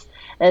pits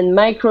and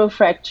micro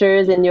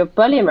fractures in your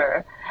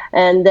polymer.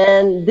 And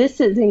then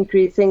this is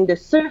increasing the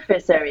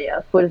surface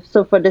area.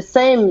 So for the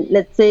same,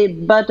 let's say,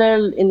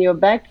 bottle in your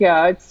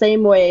backyard,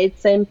 same weight,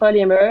 same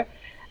polymer,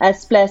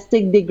 as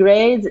plastic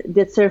degrades,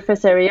 the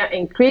surface area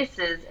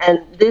increases. And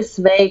this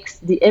makes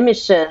the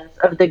emissions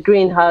of the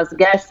greenhouse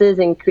gases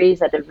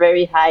increase at a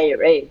very high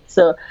rate.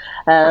 So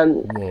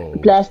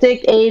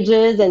plastic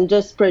ages and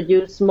just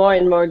produce more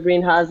and more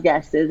greenhouse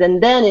gases.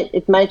 And then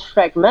it might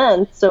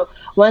fragment. So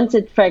once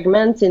it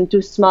fragments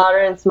into smaller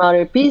and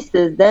smaller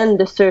pieces, then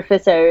the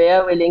surface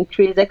area will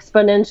increase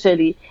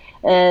exponentially.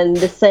 And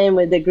the same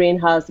with the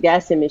greenhouse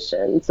gas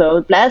emissions.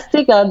 So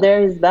plastic out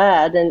there is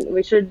bad, and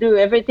we should do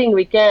everything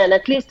we can,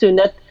 at least to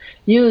not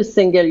use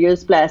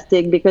single-use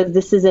plastic, because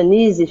this is an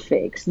easy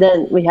fix.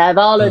 Then we have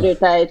all other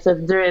types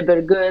of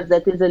durable goods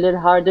that is a little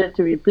harder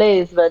to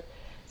replace, but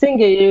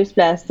single-use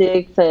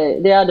plastics,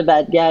 they are the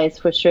bad guys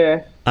for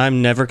sure.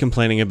 I'm never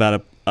complaining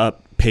about a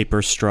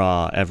paper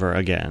straw ever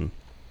again.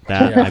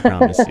 That I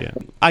promise you.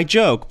 I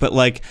joke, but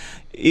like,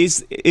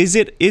 is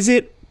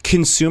it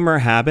consumer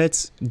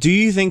habits? Do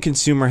you think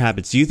consumer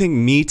habits? Do you think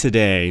me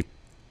today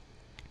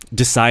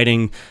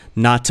deciding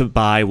not to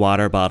buy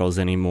water bottles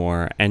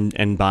anymore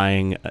and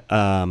buying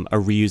a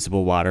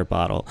reusable water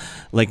bottle,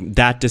 like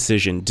that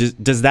decision,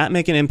 does that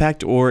make an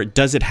impact, or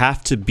does it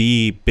have to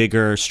be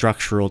bigger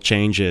structural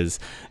changes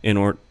in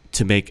order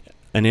to make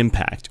an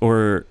impact,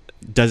 or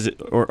does it,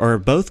 or are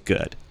both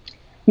good?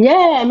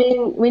 Yeah, I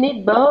mean, we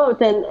need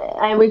both, and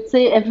I would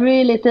say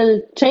every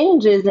little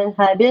changes in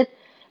habit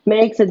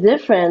makes a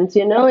difference.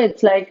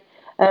 It's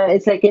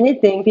like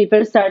anything.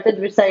 People started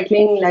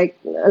recycling like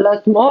a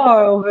lot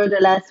more over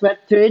the last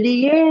 30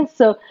 years.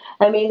 So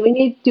I mean, we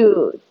need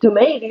to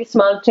make these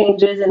small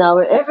changes in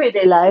our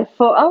everyday life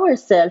for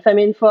ourselves. I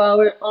mean, for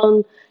our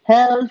own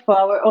health, for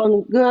our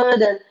own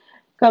good, and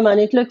come on,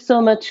 it looks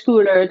so much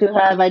cooler to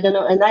have, I don't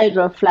know, an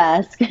hydro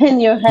flask in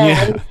your Yeah.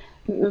 hand,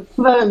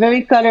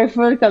 very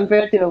colorful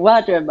compared to a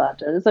water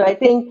bottle. So I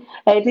think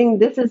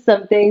this is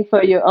something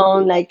for your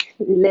own, like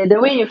the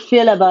way you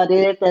feel about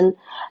it. And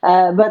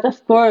but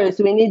of course,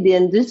 we need the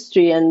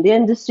industry, and the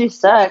industry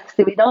sucks.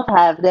 We don't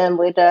have them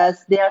with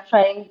us. They are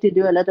trying to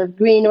do a lot of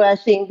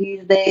greenwashing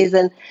these days,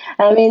 and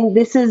I mean,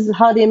 this is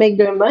how they make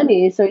their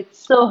money. So it's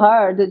so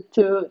hard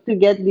to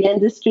get the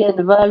industry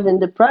involved in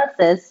the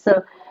process.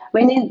 So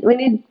we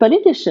need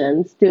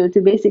politicians to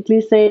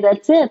basically say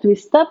that's it, we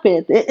stop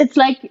it. It's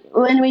like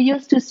when we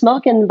used to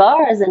smoke in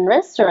bars and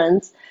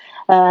restaurants.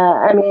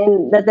 I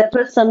mean that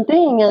was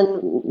something,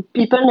 and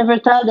people never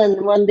thought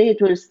that one day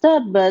it will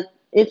stop. But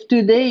if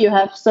today you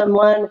have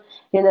someone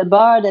in a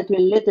bar that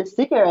will lit a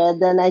cigarette,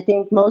 then I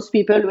think most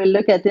people will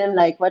look at him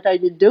like, "What are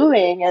you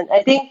doing?" And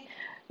I think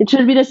it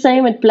should be the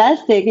same with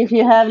plastic. If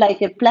you have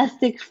like a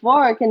plastic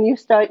fork and you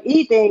start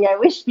eating, I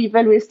wish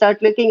people will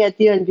start looking at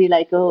you and be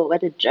like, oh,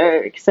 what a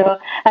jerk. So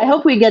I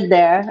hope we get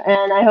there.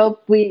 And I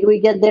hope we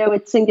get there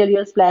with single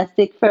use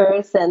plastic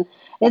first. And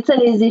it's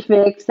an easy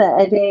fix.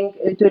 I think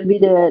it will be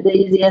the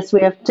easiest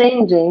way of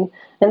changing.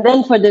 And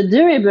then for the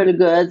durable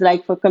goods,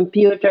 like for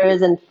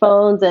computers and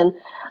phones and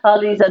all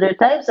these other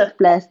types of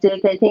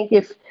plastic, I think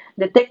if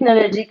the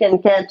technology can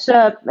catch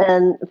up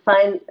and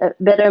find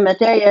better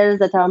materials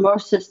that are more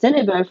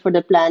sustainable for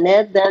the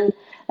planet, then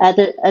at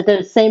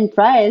the same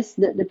price,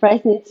 the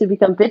price needs to be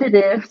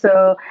competitive.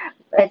 So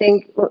I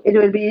think it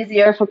will be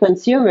easier for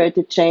consumer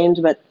to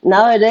change. But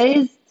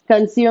nowadays,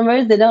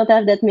 consumers, they don't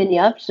have that many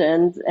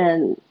options.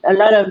 And a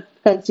lot of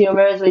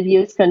consumers would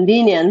use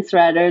convenience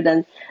rather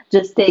than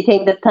just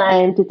taking the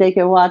time to take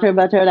a water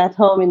bottle at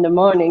home in the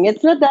morning.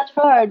 It's not that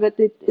hard, but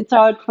it's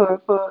hard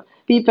for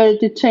people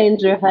to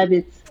change their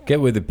habits. Get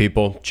with it,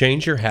 people.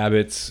 Change your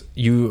habits.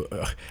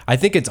 I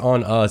think it's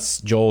on us,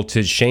 Joel,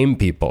 to shame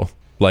people,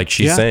 like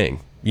she's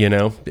saying.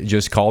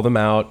 Just call them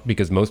out,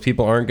 because most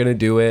people aren't going to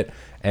do it,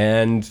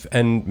 and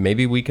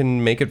maybe we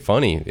can make it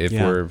funny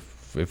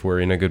if we're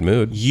in a good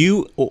mood.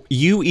 You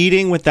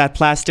eating with that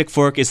plastic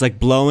fork is like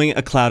blowing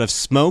a cloud of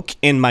smoke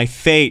in my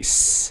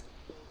face.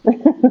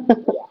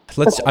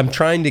 I'm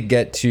trying to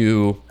get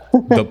to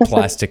the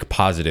plastic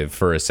positive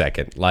for a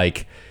second.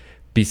 Like,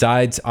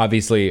 besides,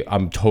 obviously,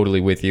 I'm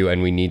totally with you,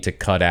 and we need to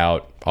cut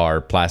out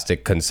our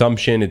plastic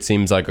consumption, it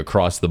seems like,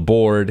 across the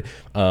board.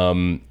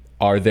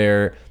 Are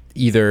there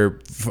either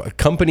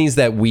companies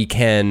that we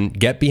can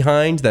get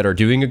behind that are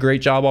doing a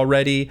great job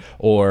already,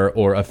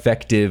 or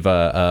effective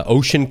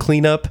ocean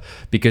cleanup?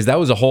 Because that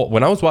was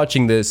when I was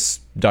watching this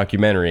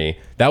documentary,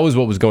 that was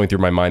what was going through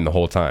my mind the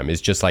whole time.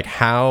 It's just like,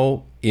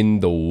 how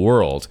in the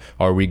world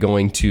are we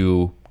going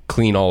to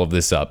clean all of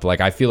this up? Like,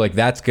 I feel like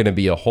that's going to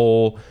be a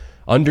whole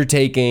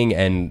undertaking,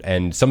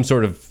 and some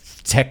sort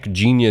of tech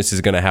genius is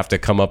going to have to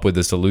come up with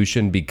a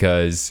solution,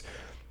 because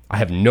I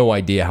have no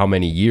idea how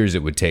many years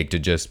it would take to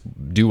just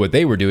do what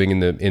they were doing in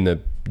the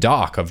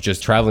dock of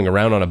just traveling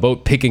around on a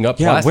boat picking up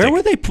plastic.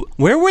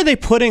 Where were they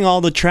putting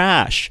all the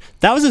trash?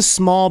 That was a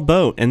small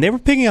boat, and they were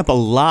picking up a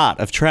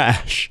lot of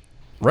trash.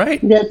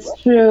 Right. That's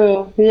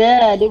true.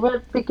 Yeah, they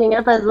were picking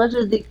up as much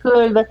as they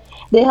could, but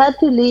they had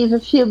to leave a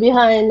few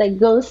behind, like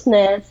ghost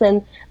nets,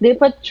 and they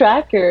put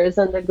trackers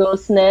on the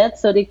ghost nets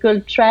so they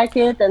could track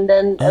it, and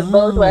then a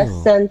boat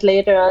was sent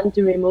later on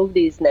to remove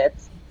these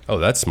nets. Oh,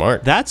 that's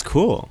smart. That's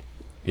cool.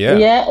 Yeah,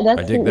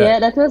 I dig that. Yeah,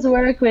 that was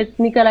work with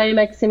Nikolai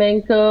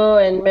Maximenko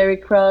and Mary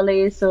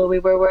Crowley. So we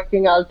were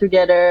working all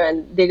together,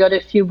 and they got a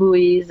few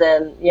buoys.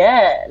 And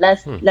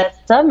last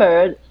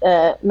summer,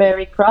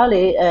 Mary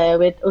Crowley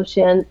with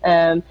Ocean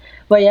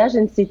Voyage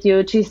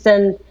Institute, she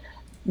sent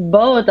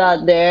boat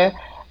out there,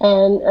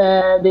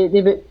 and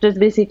they just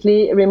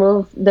basically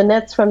removed the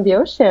nets from the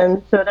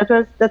ocean. So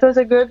that was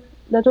a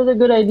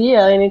good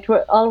idea, and it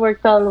all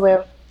worked out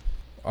well.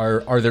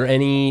 Are there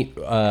any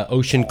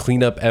ocean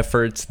cleanup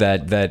efforts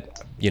that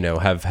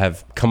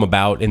have come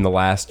about in the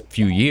last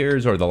few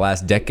years or the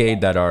last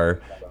decade that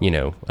are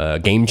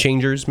game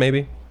changers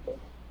maybe?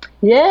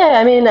 Yeah,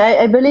 I mean,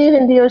 I believe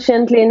in the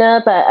ocean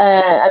cleanup.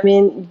 I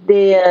mean,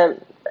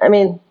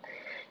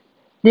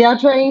 They are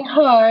trying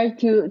hard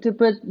to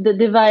put the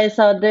device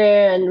out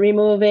there and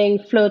removing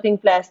floating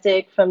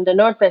plastic from the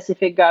North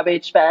Pacific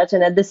garbage patch.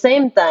 And at the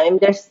same time,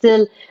 there's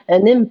still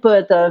an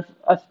input of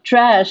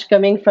trash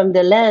coming from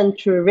the land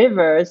through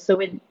rivers. So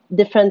with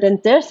different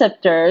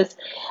interceptors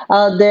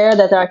out there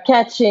that are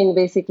catching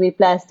basically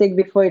plastic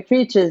before it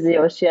reaches the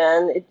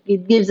ocean,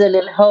 it gives a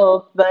little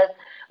hope, but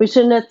we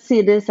should not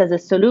see this as a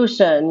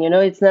solution.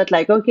 It's not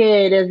like,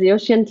 okay, there's the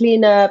ocean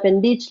cleanup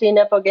and beach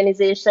cleanup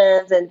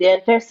organizations and the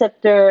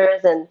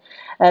interceptors and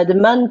the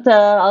manta,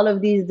 all of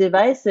these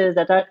devices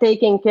that are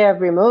taking care of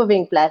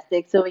removing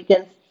plastic so we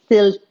can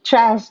still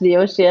trash the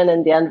ocean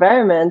and the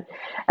environment.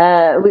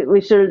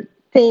 We should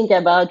think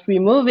about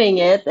removing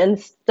it and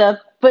stop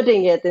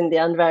putting it in the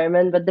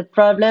environment. But the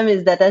problem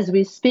is that as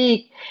we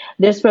speak,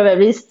 there's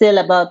probably still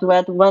about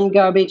one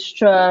garbage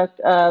truck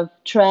of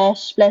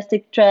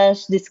plastic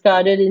trash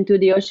discarded into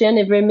the ocean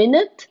every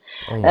minute.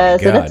 Oh my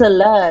So that's God. a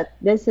lot.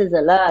 This is a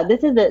lot.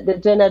 This is the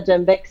Jenna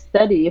Jembeck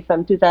study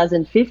from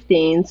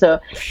 2015. So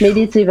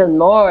maybe it's even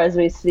more as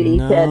we speak.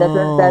 That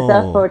was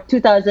data No. for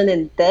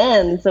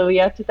 2010. So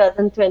we are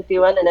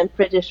 2021, and I'm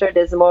pretty sure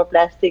there's more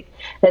plastic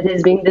that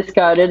is being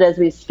discarded as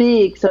we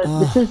speak. So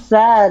this is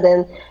sad.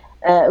 And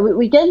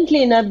we can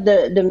clean up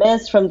the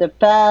mess from the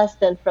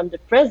past and from the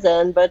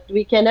present, but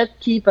we cannot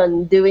keep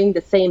on doing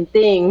the same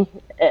thing.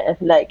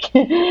 There's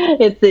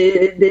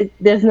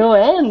no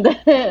end.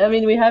 I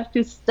mean, we have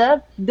to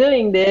stop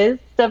doing this,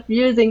 stop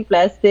using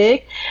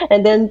plastic,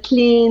 and then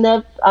clean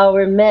up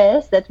our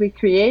mess that we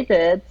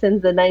created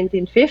since the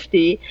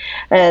 1950,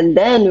 and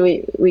then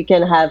we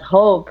can have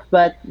hope.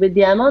 But with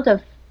the amount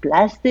of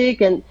plastic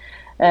and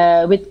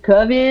with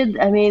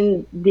COVID, I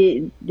mean,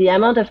 the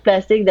amount of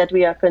plastic that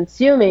we are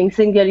consuming,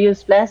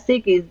 single-use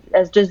plastic,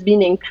 has just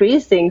been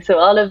increasing. So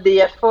all of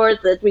the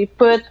effort that we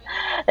put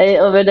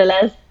over the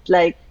last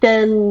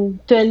 10,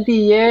 20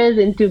 years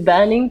into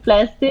banning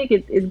plastic,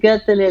 it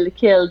got a little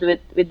killed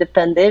with the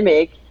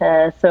pandemic.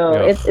 So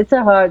Ugh.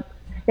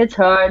 it's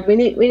hard. We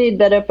need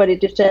better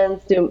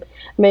politicians to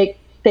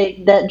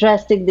take that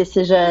drastic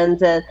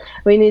decisions, and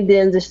we need the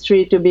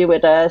industry to be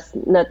with us,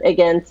 not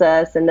against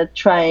us, and not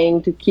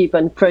trying to keep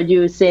on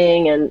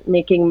producing and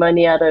making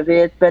money out of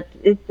it. But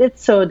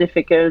it's so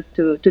difficult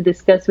to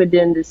discuss with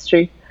the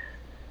industry.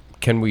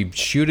 Can we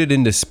shoot it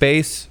into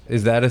space?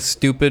 Is that a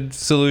stupid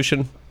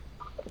solution?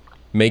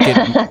 Make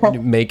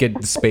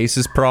it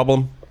space's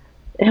problem?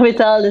 With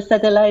all the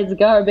satellites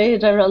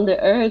garbage around the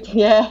earth,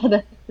 yeah,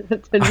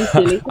 that's pretty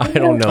silly. I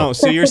don't know. Oh,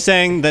 so you're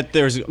saying that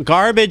there's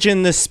garbage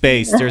in the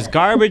space, there's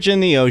garbage in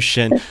the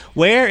ocean.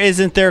 Where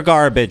isn't there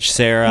garbage,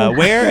 Sarah?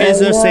 Where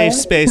is a safe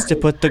space to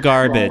put the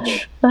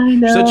garbage? I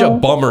know. Such a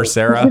bummer,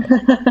 Sarah.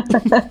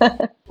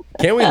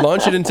 Can't we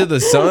launch it into the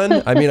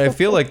sun? I mean, I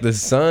feel like the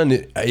sun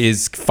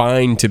is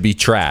fine to be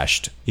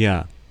trashed.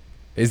 Yeah.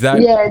 Is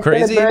that Yeah, it's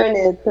crazy? gonna burn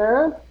it,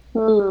 huh?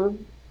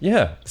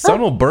 Yeah,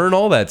 sun will burn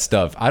all that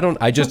stuff.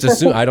 I just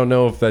assume, I don't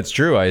know if that's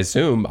true. I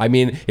assume. I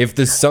mean, if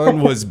the sun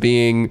was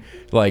being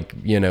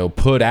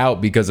put out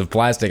because of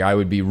plastic, I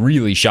would be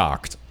really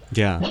shocked.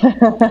 Yeah.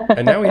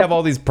 And now we have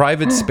all these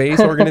private space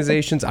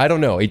organizations. I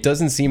don't know. It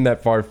doesn't seem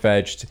that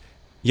far-fetched.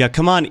 Yeah,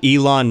 come on,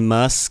 Elon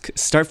Musk.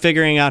 Start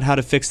figuring out how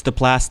to fix the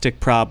plastic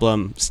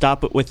problem.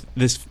 Stop it with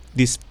these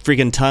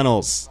freaking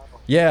tunnels.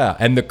 Yeah,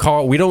 and the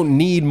car, we don't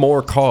need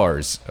more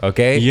cars,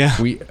 okay? Yeah.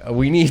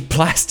 We need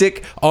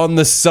plastic on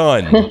the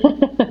sun.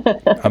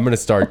 I'm going to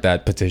start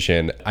that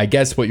petition. I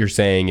guess what you're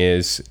saying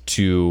is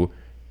to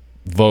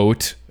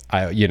vote,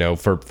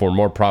 for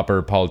more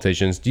proper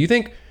politicians. Do you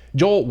think,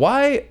 Joel,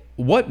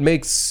 what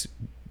makes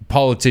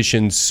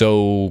politicians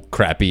so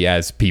crappy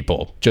as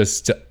people?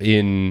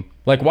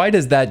 Why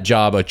does that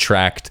job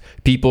attract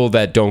people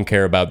that don't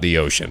care about the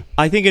ocean?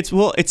 I think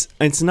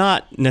it's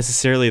not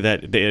necessarily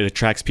that it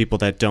attracts people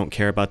that don't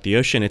care about the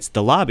ocean. It's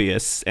the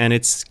lobbyists, and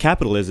it's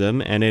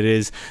capitalism, and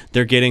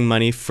they're getting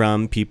money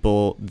from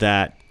people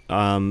that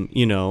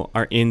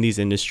are in these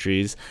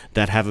industries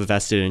that have a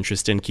vested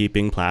interest in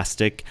keeping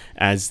plastic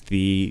as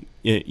the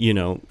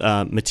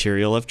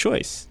material of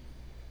choice.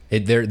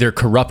 They're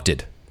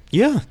corrupted.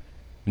 Yeah.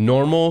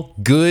 Normal,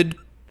 good,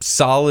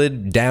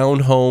 solid,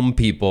 down-home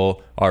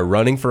people are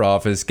running for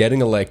office,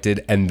 getting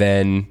elected, and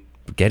then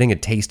getting a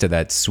taste of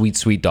that sweet,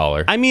 sweet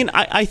dollar. I mean,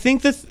 I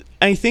think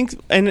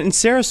and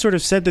Sarah sort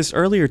of said this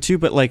earlier too,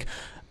 but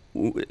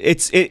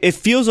it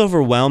feels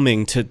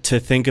overwhelming to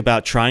think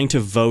about trying to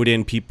vote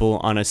in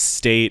people on a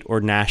state or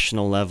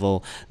national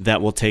level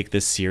that will take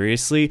this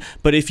seriously.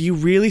 But if you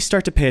really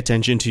start to pay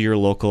attention to your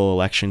local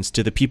elections,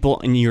 to the people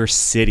in your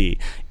city,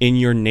 in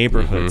your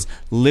neighborhoods,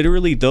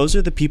 literally those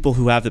are the people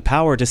who have the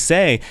power to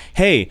say,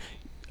 hey,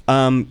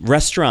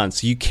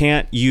 restaurants, you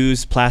can't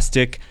use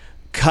plastic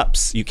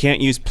cups, you can't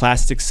use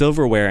plastic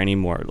silverware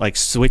anymore,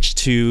 switch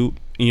to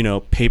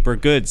paper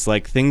goods,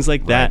 things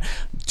like that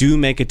do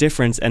make a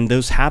difference, and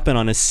those happen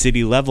on a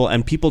city level,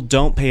 and people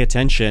don't pay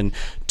attention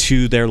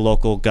to their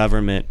local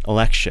government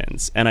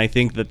elections. And I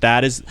think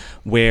that is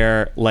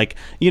where, like,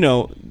 you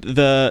know,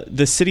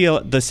 the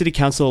city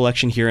council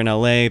election here in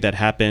LA that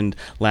happened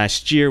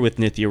last year with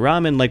Nithya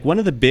Raman, like, one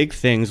of the big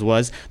things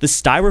was the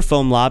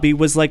styrofoam lobby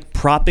was like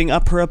propping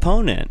up her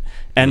opponent.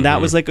 And that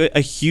was like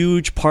a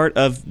huge part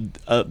of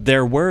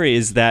their worry,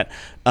 is that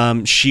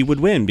she would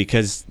win,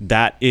 because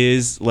that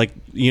is, like,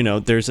 you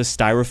know, there's a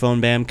styrofoam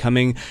ban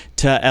coming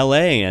to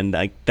LA, and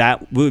like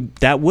that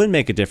would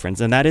make a difference.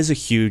 And that is a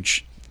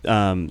huge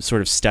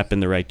sort of step in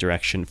the right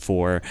direction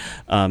for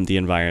the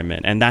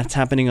environment. And that's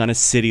happening on a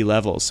city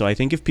level. So I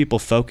think if people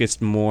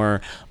focused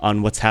more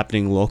on what's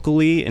happening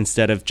locally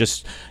instead of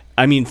just,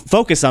 I mean,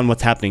 focus on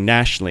what's happening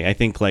nationally. I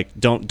think, like,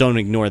 don't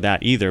ignore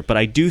that either. But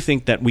I do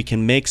think that we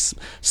can make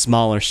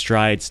smaller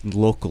strides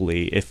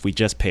locally if we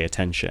just pay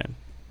attention.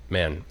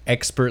 Man,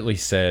 expertly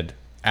said.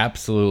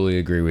 Absolutely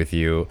agree with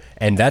you.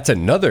 And that's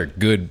another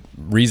good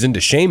reason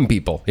to shame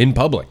people in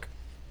public.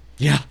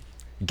 Yeah.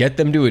 Get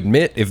them to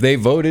admit if they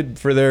voted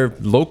for their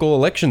local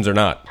elections or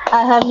not.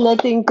 I have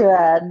nothing to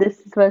add.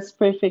 This was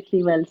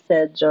perfectly well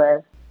said,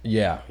 Joel.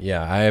 Yeah,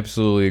 I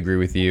absolutely agree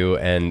with you,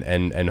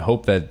 and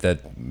hope that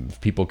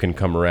people can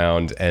come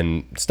around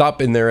and stop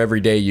in their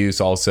everyday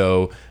use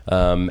also,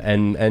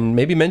 and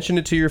maybe mention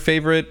it to your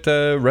favorite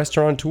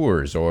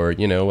restaurateurs, or,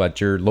 you know,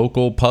 at your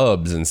local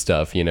pubs and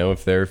stuff. You know,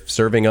 if they're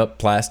serving up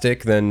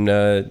plastic, then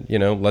you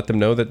know, let them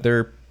know that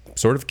they're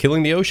sort of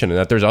killing the ocean and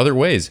that there's other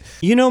ways.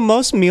 You know,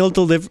 most meal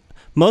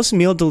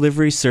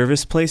delivery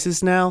service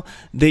places now,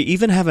 they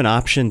even have an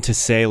option to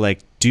say, like,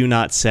 do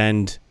not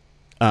send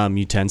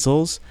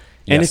utensils.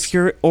 And Yes. if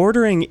you're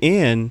ordering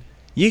in,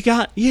 you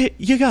got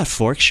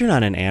forks. You're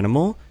not an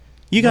animal.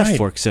 You got Right.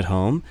 forks at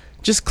home.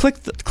 Just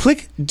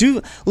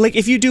do, like,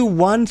 if you do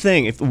one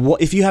thing,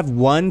 if you have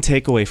one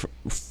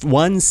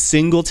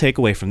single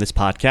takeaway from this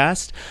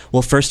podcast,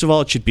 well, first of all,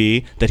 it should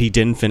be that he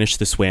didn't finish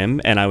the swim,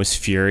 and I was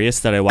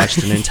furious that I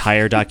watched an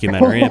entire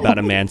documentary about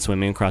a man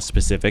swimming across the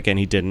Pacific, and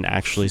he didn't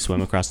actually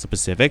swim across the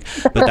Pacific,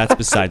 but that's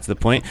besides the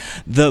point.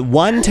 The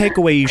one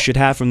takeaway you should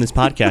have from this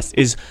podcast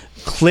is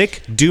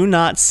do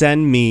not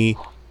send me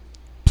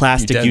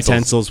plastic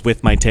utensils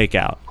with my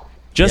takeout.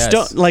 Just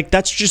Yes. don't, like,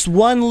 that's just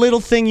one little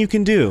thing you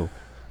can do.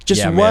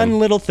 Just Yeah, one man.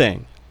 little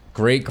thing.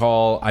 Great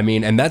call. I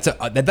mean, and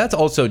that's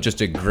also just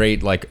a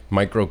great, like,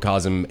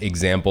 microcosm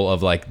example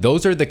of, like,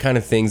 those are the kind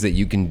of things that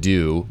you can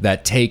do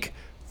that take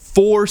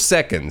 4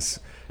 seconds.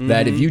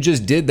 That if you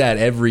just did that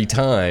every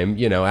time,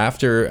 you know,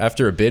 after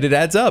a bit, it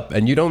adds up,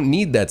 and you don't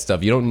need that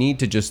stuff. You don't need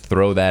to just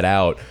throw that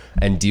out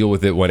and deal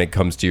with it when it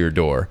comes to your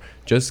door.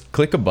 Just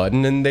click a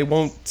button and they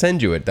won't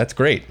send you it. That's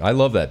great. I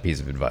love that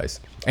piece of advice.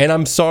 And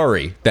I'm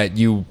sorry that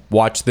you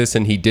watched this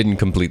and he didn't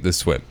complete the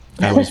swim.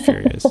 I was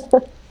furious.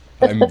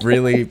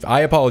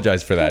 I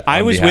apologize for that. I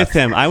on was behalf- with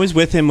him. I was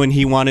with him when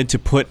he wanted to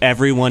put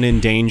everyone in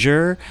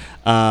danger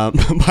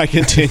by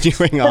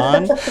continuing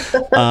on.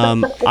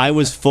 I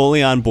was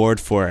fully on board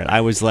for it.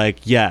 I was like,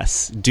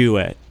 yes, do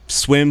it.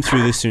 Swim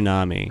through the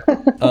tsunami.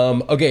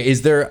 Okay,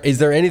 is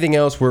there anything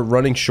else? We're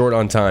running short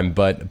on time,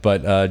 but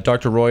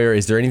Dr. Royer,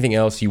 is there anything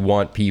else you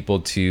want people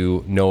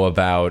to know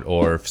about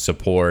or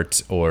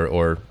support,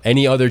 or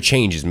any other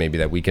changes maybe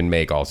that we can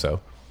make also?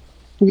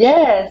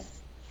 Yes.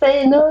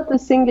 Say no to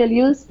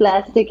single-use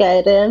plastic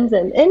items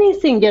and any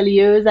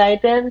single-use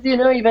items, you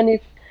know, even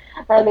if,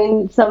 I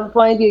mean, some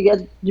point you get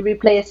the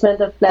replacement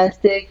of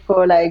plastic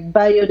for, like,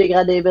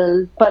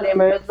 biodegradable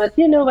polymers, but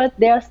you know what,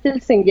 they are still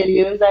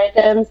single-use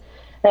items.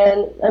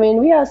 And I mean,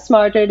 we are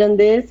smarter than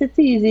this. It's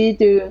easy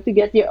to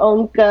get your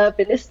own cup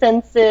and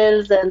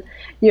utensils and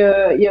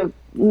your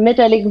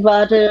metallic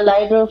bottle,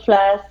 hydro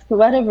flask,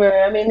 whatever.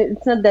 I mean,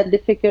 it's not that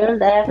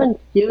difficult. I haven't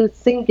used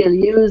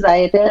single-use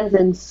items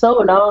in so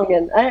long,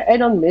 and I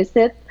don't miss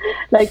it.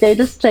 Like, I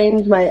just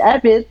changed my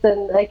habits,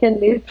 and I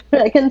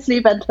can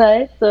sleep at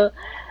night. So,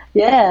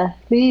 yeah,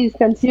 please,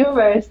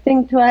 consumers,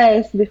 think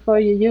twice before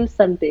you use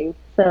something.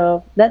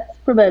 So that's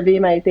probably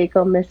my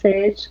take-home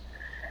message.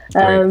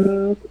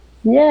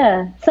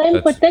 Yeah, same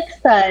for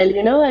textile.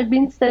 You know, I've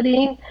been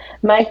studying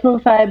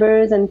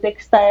microfibers and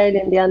textile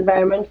in the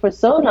environment for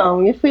so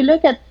long. If we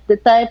look at the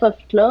type of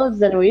clothes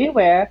that we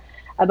wear,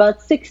 about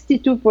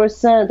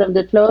 62% of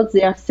the clothes,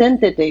 they are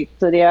synthetic.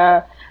 So they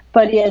are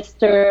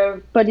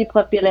polyester,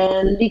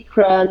 polypropylene,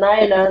 lycra,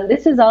 nylon.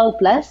 This is all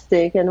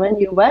plastic. And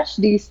when you wash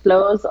these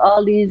clothes,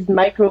 all these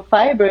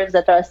microfibers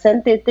that are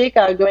synthetic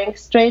are going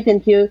straight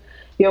into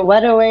your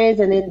waterways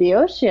and in the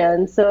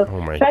ocean. So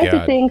try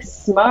to think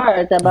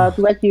smart about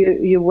what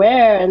you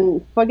wear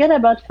and forget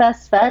about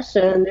fast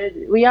fashion.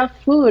 We are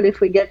fooled if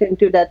we get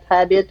into that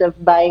habit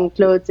of buying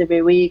clothes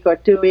every week or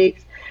 2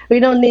 weeks. We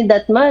don't need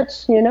that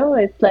much, you know.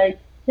 It's like,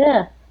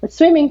 yeah, a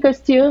swimming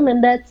costume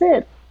and that's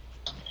it.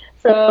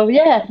 So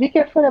be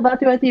careful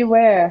about what you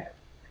wear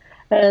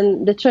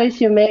and the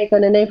choice you make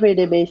on an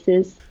everyday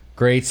basis.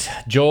 Great.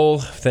 Joel,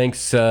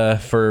 thanks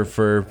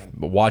for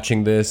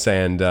watching this,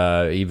 and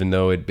even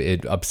though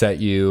it upset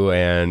you,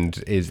 and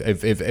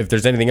if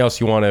there's anything else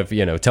you want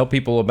to tell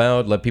people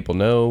about, let people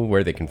know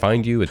where they can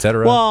find you,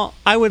 etc. Well,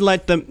 I would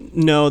let them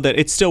know that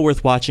it's still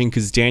worth watching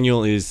because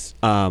Daniel is,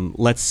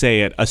 let's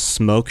say it, a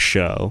smoke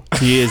show.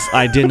 He is.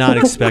 I did not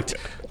expect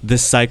the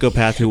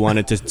psychopath who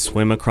wanted to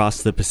swim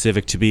across the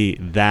Pacific to be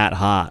that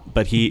hot,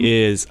 but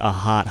he is a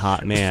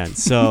hot man.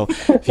 So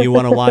if you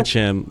want to watch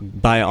him,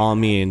 by all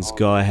means,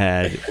 go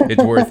ahead.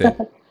 It's worth it.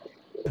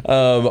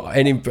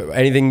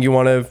 Anything you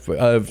want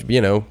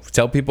to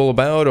tell people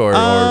about, or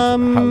how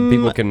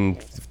people can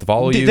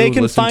follow you? They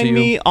can listen find to you?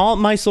 me. All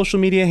my social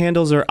media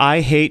handles are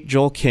I Hate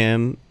Joel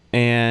Kim,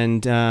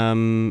 and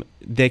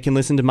they can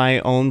listen to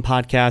my own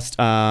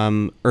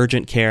podcast,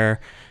 Urgent Care.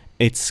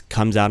 It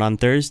comes out on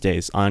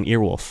Thursdays on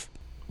Earwolf.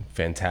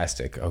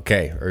 Fantastic.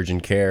 Okay,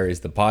 Urgent Care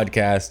is the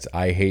podcast.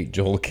 I Hate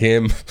Joel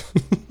Kim.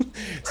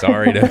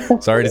 sorry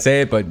to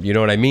say it, but you know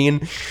what I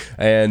mean.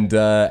 And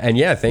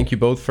yeah, thank you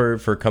both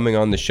for coming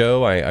on the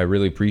show. I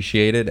really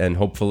appreciate it, and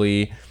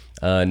hopefully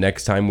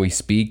next time we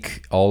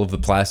speak, all of the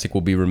plastic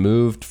will be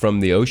removed from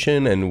the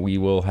ocean, and we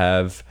will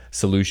have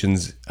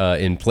solutions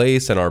in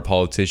place, and our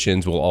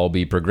politicians will all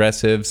be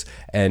progressives,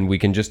 and we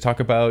can just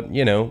talk about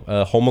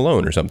Home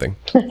Alone or something.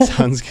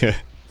 Sounds good.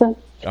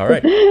 All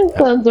right.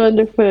 Sounds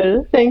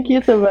wonderful. Thank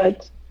you so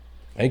much.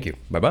 Thank you.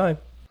 Bye-bye.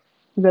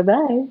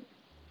 Bye-bye.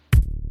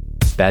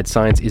 Bad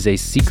Science is a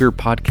Seeker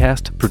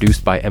podcast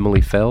produced by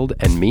Emily Feld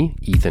and me,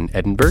 Ethan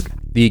Edinburgh.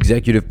 The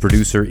executive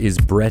producer is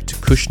Brett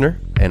Kushner,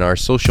 and our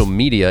social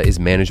media is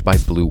managed by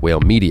Blue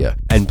Whale Media.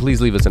 And please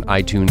leave us an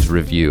iTunes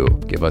review.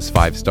 Give us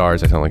 5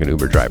 stars. I sound like an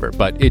Uber driver,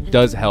 but it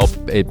does help.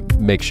 It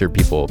makes sure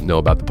people know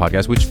about the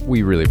podcast, which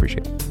we really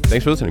appreciate.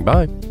 Thanks for listening.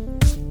 Bye.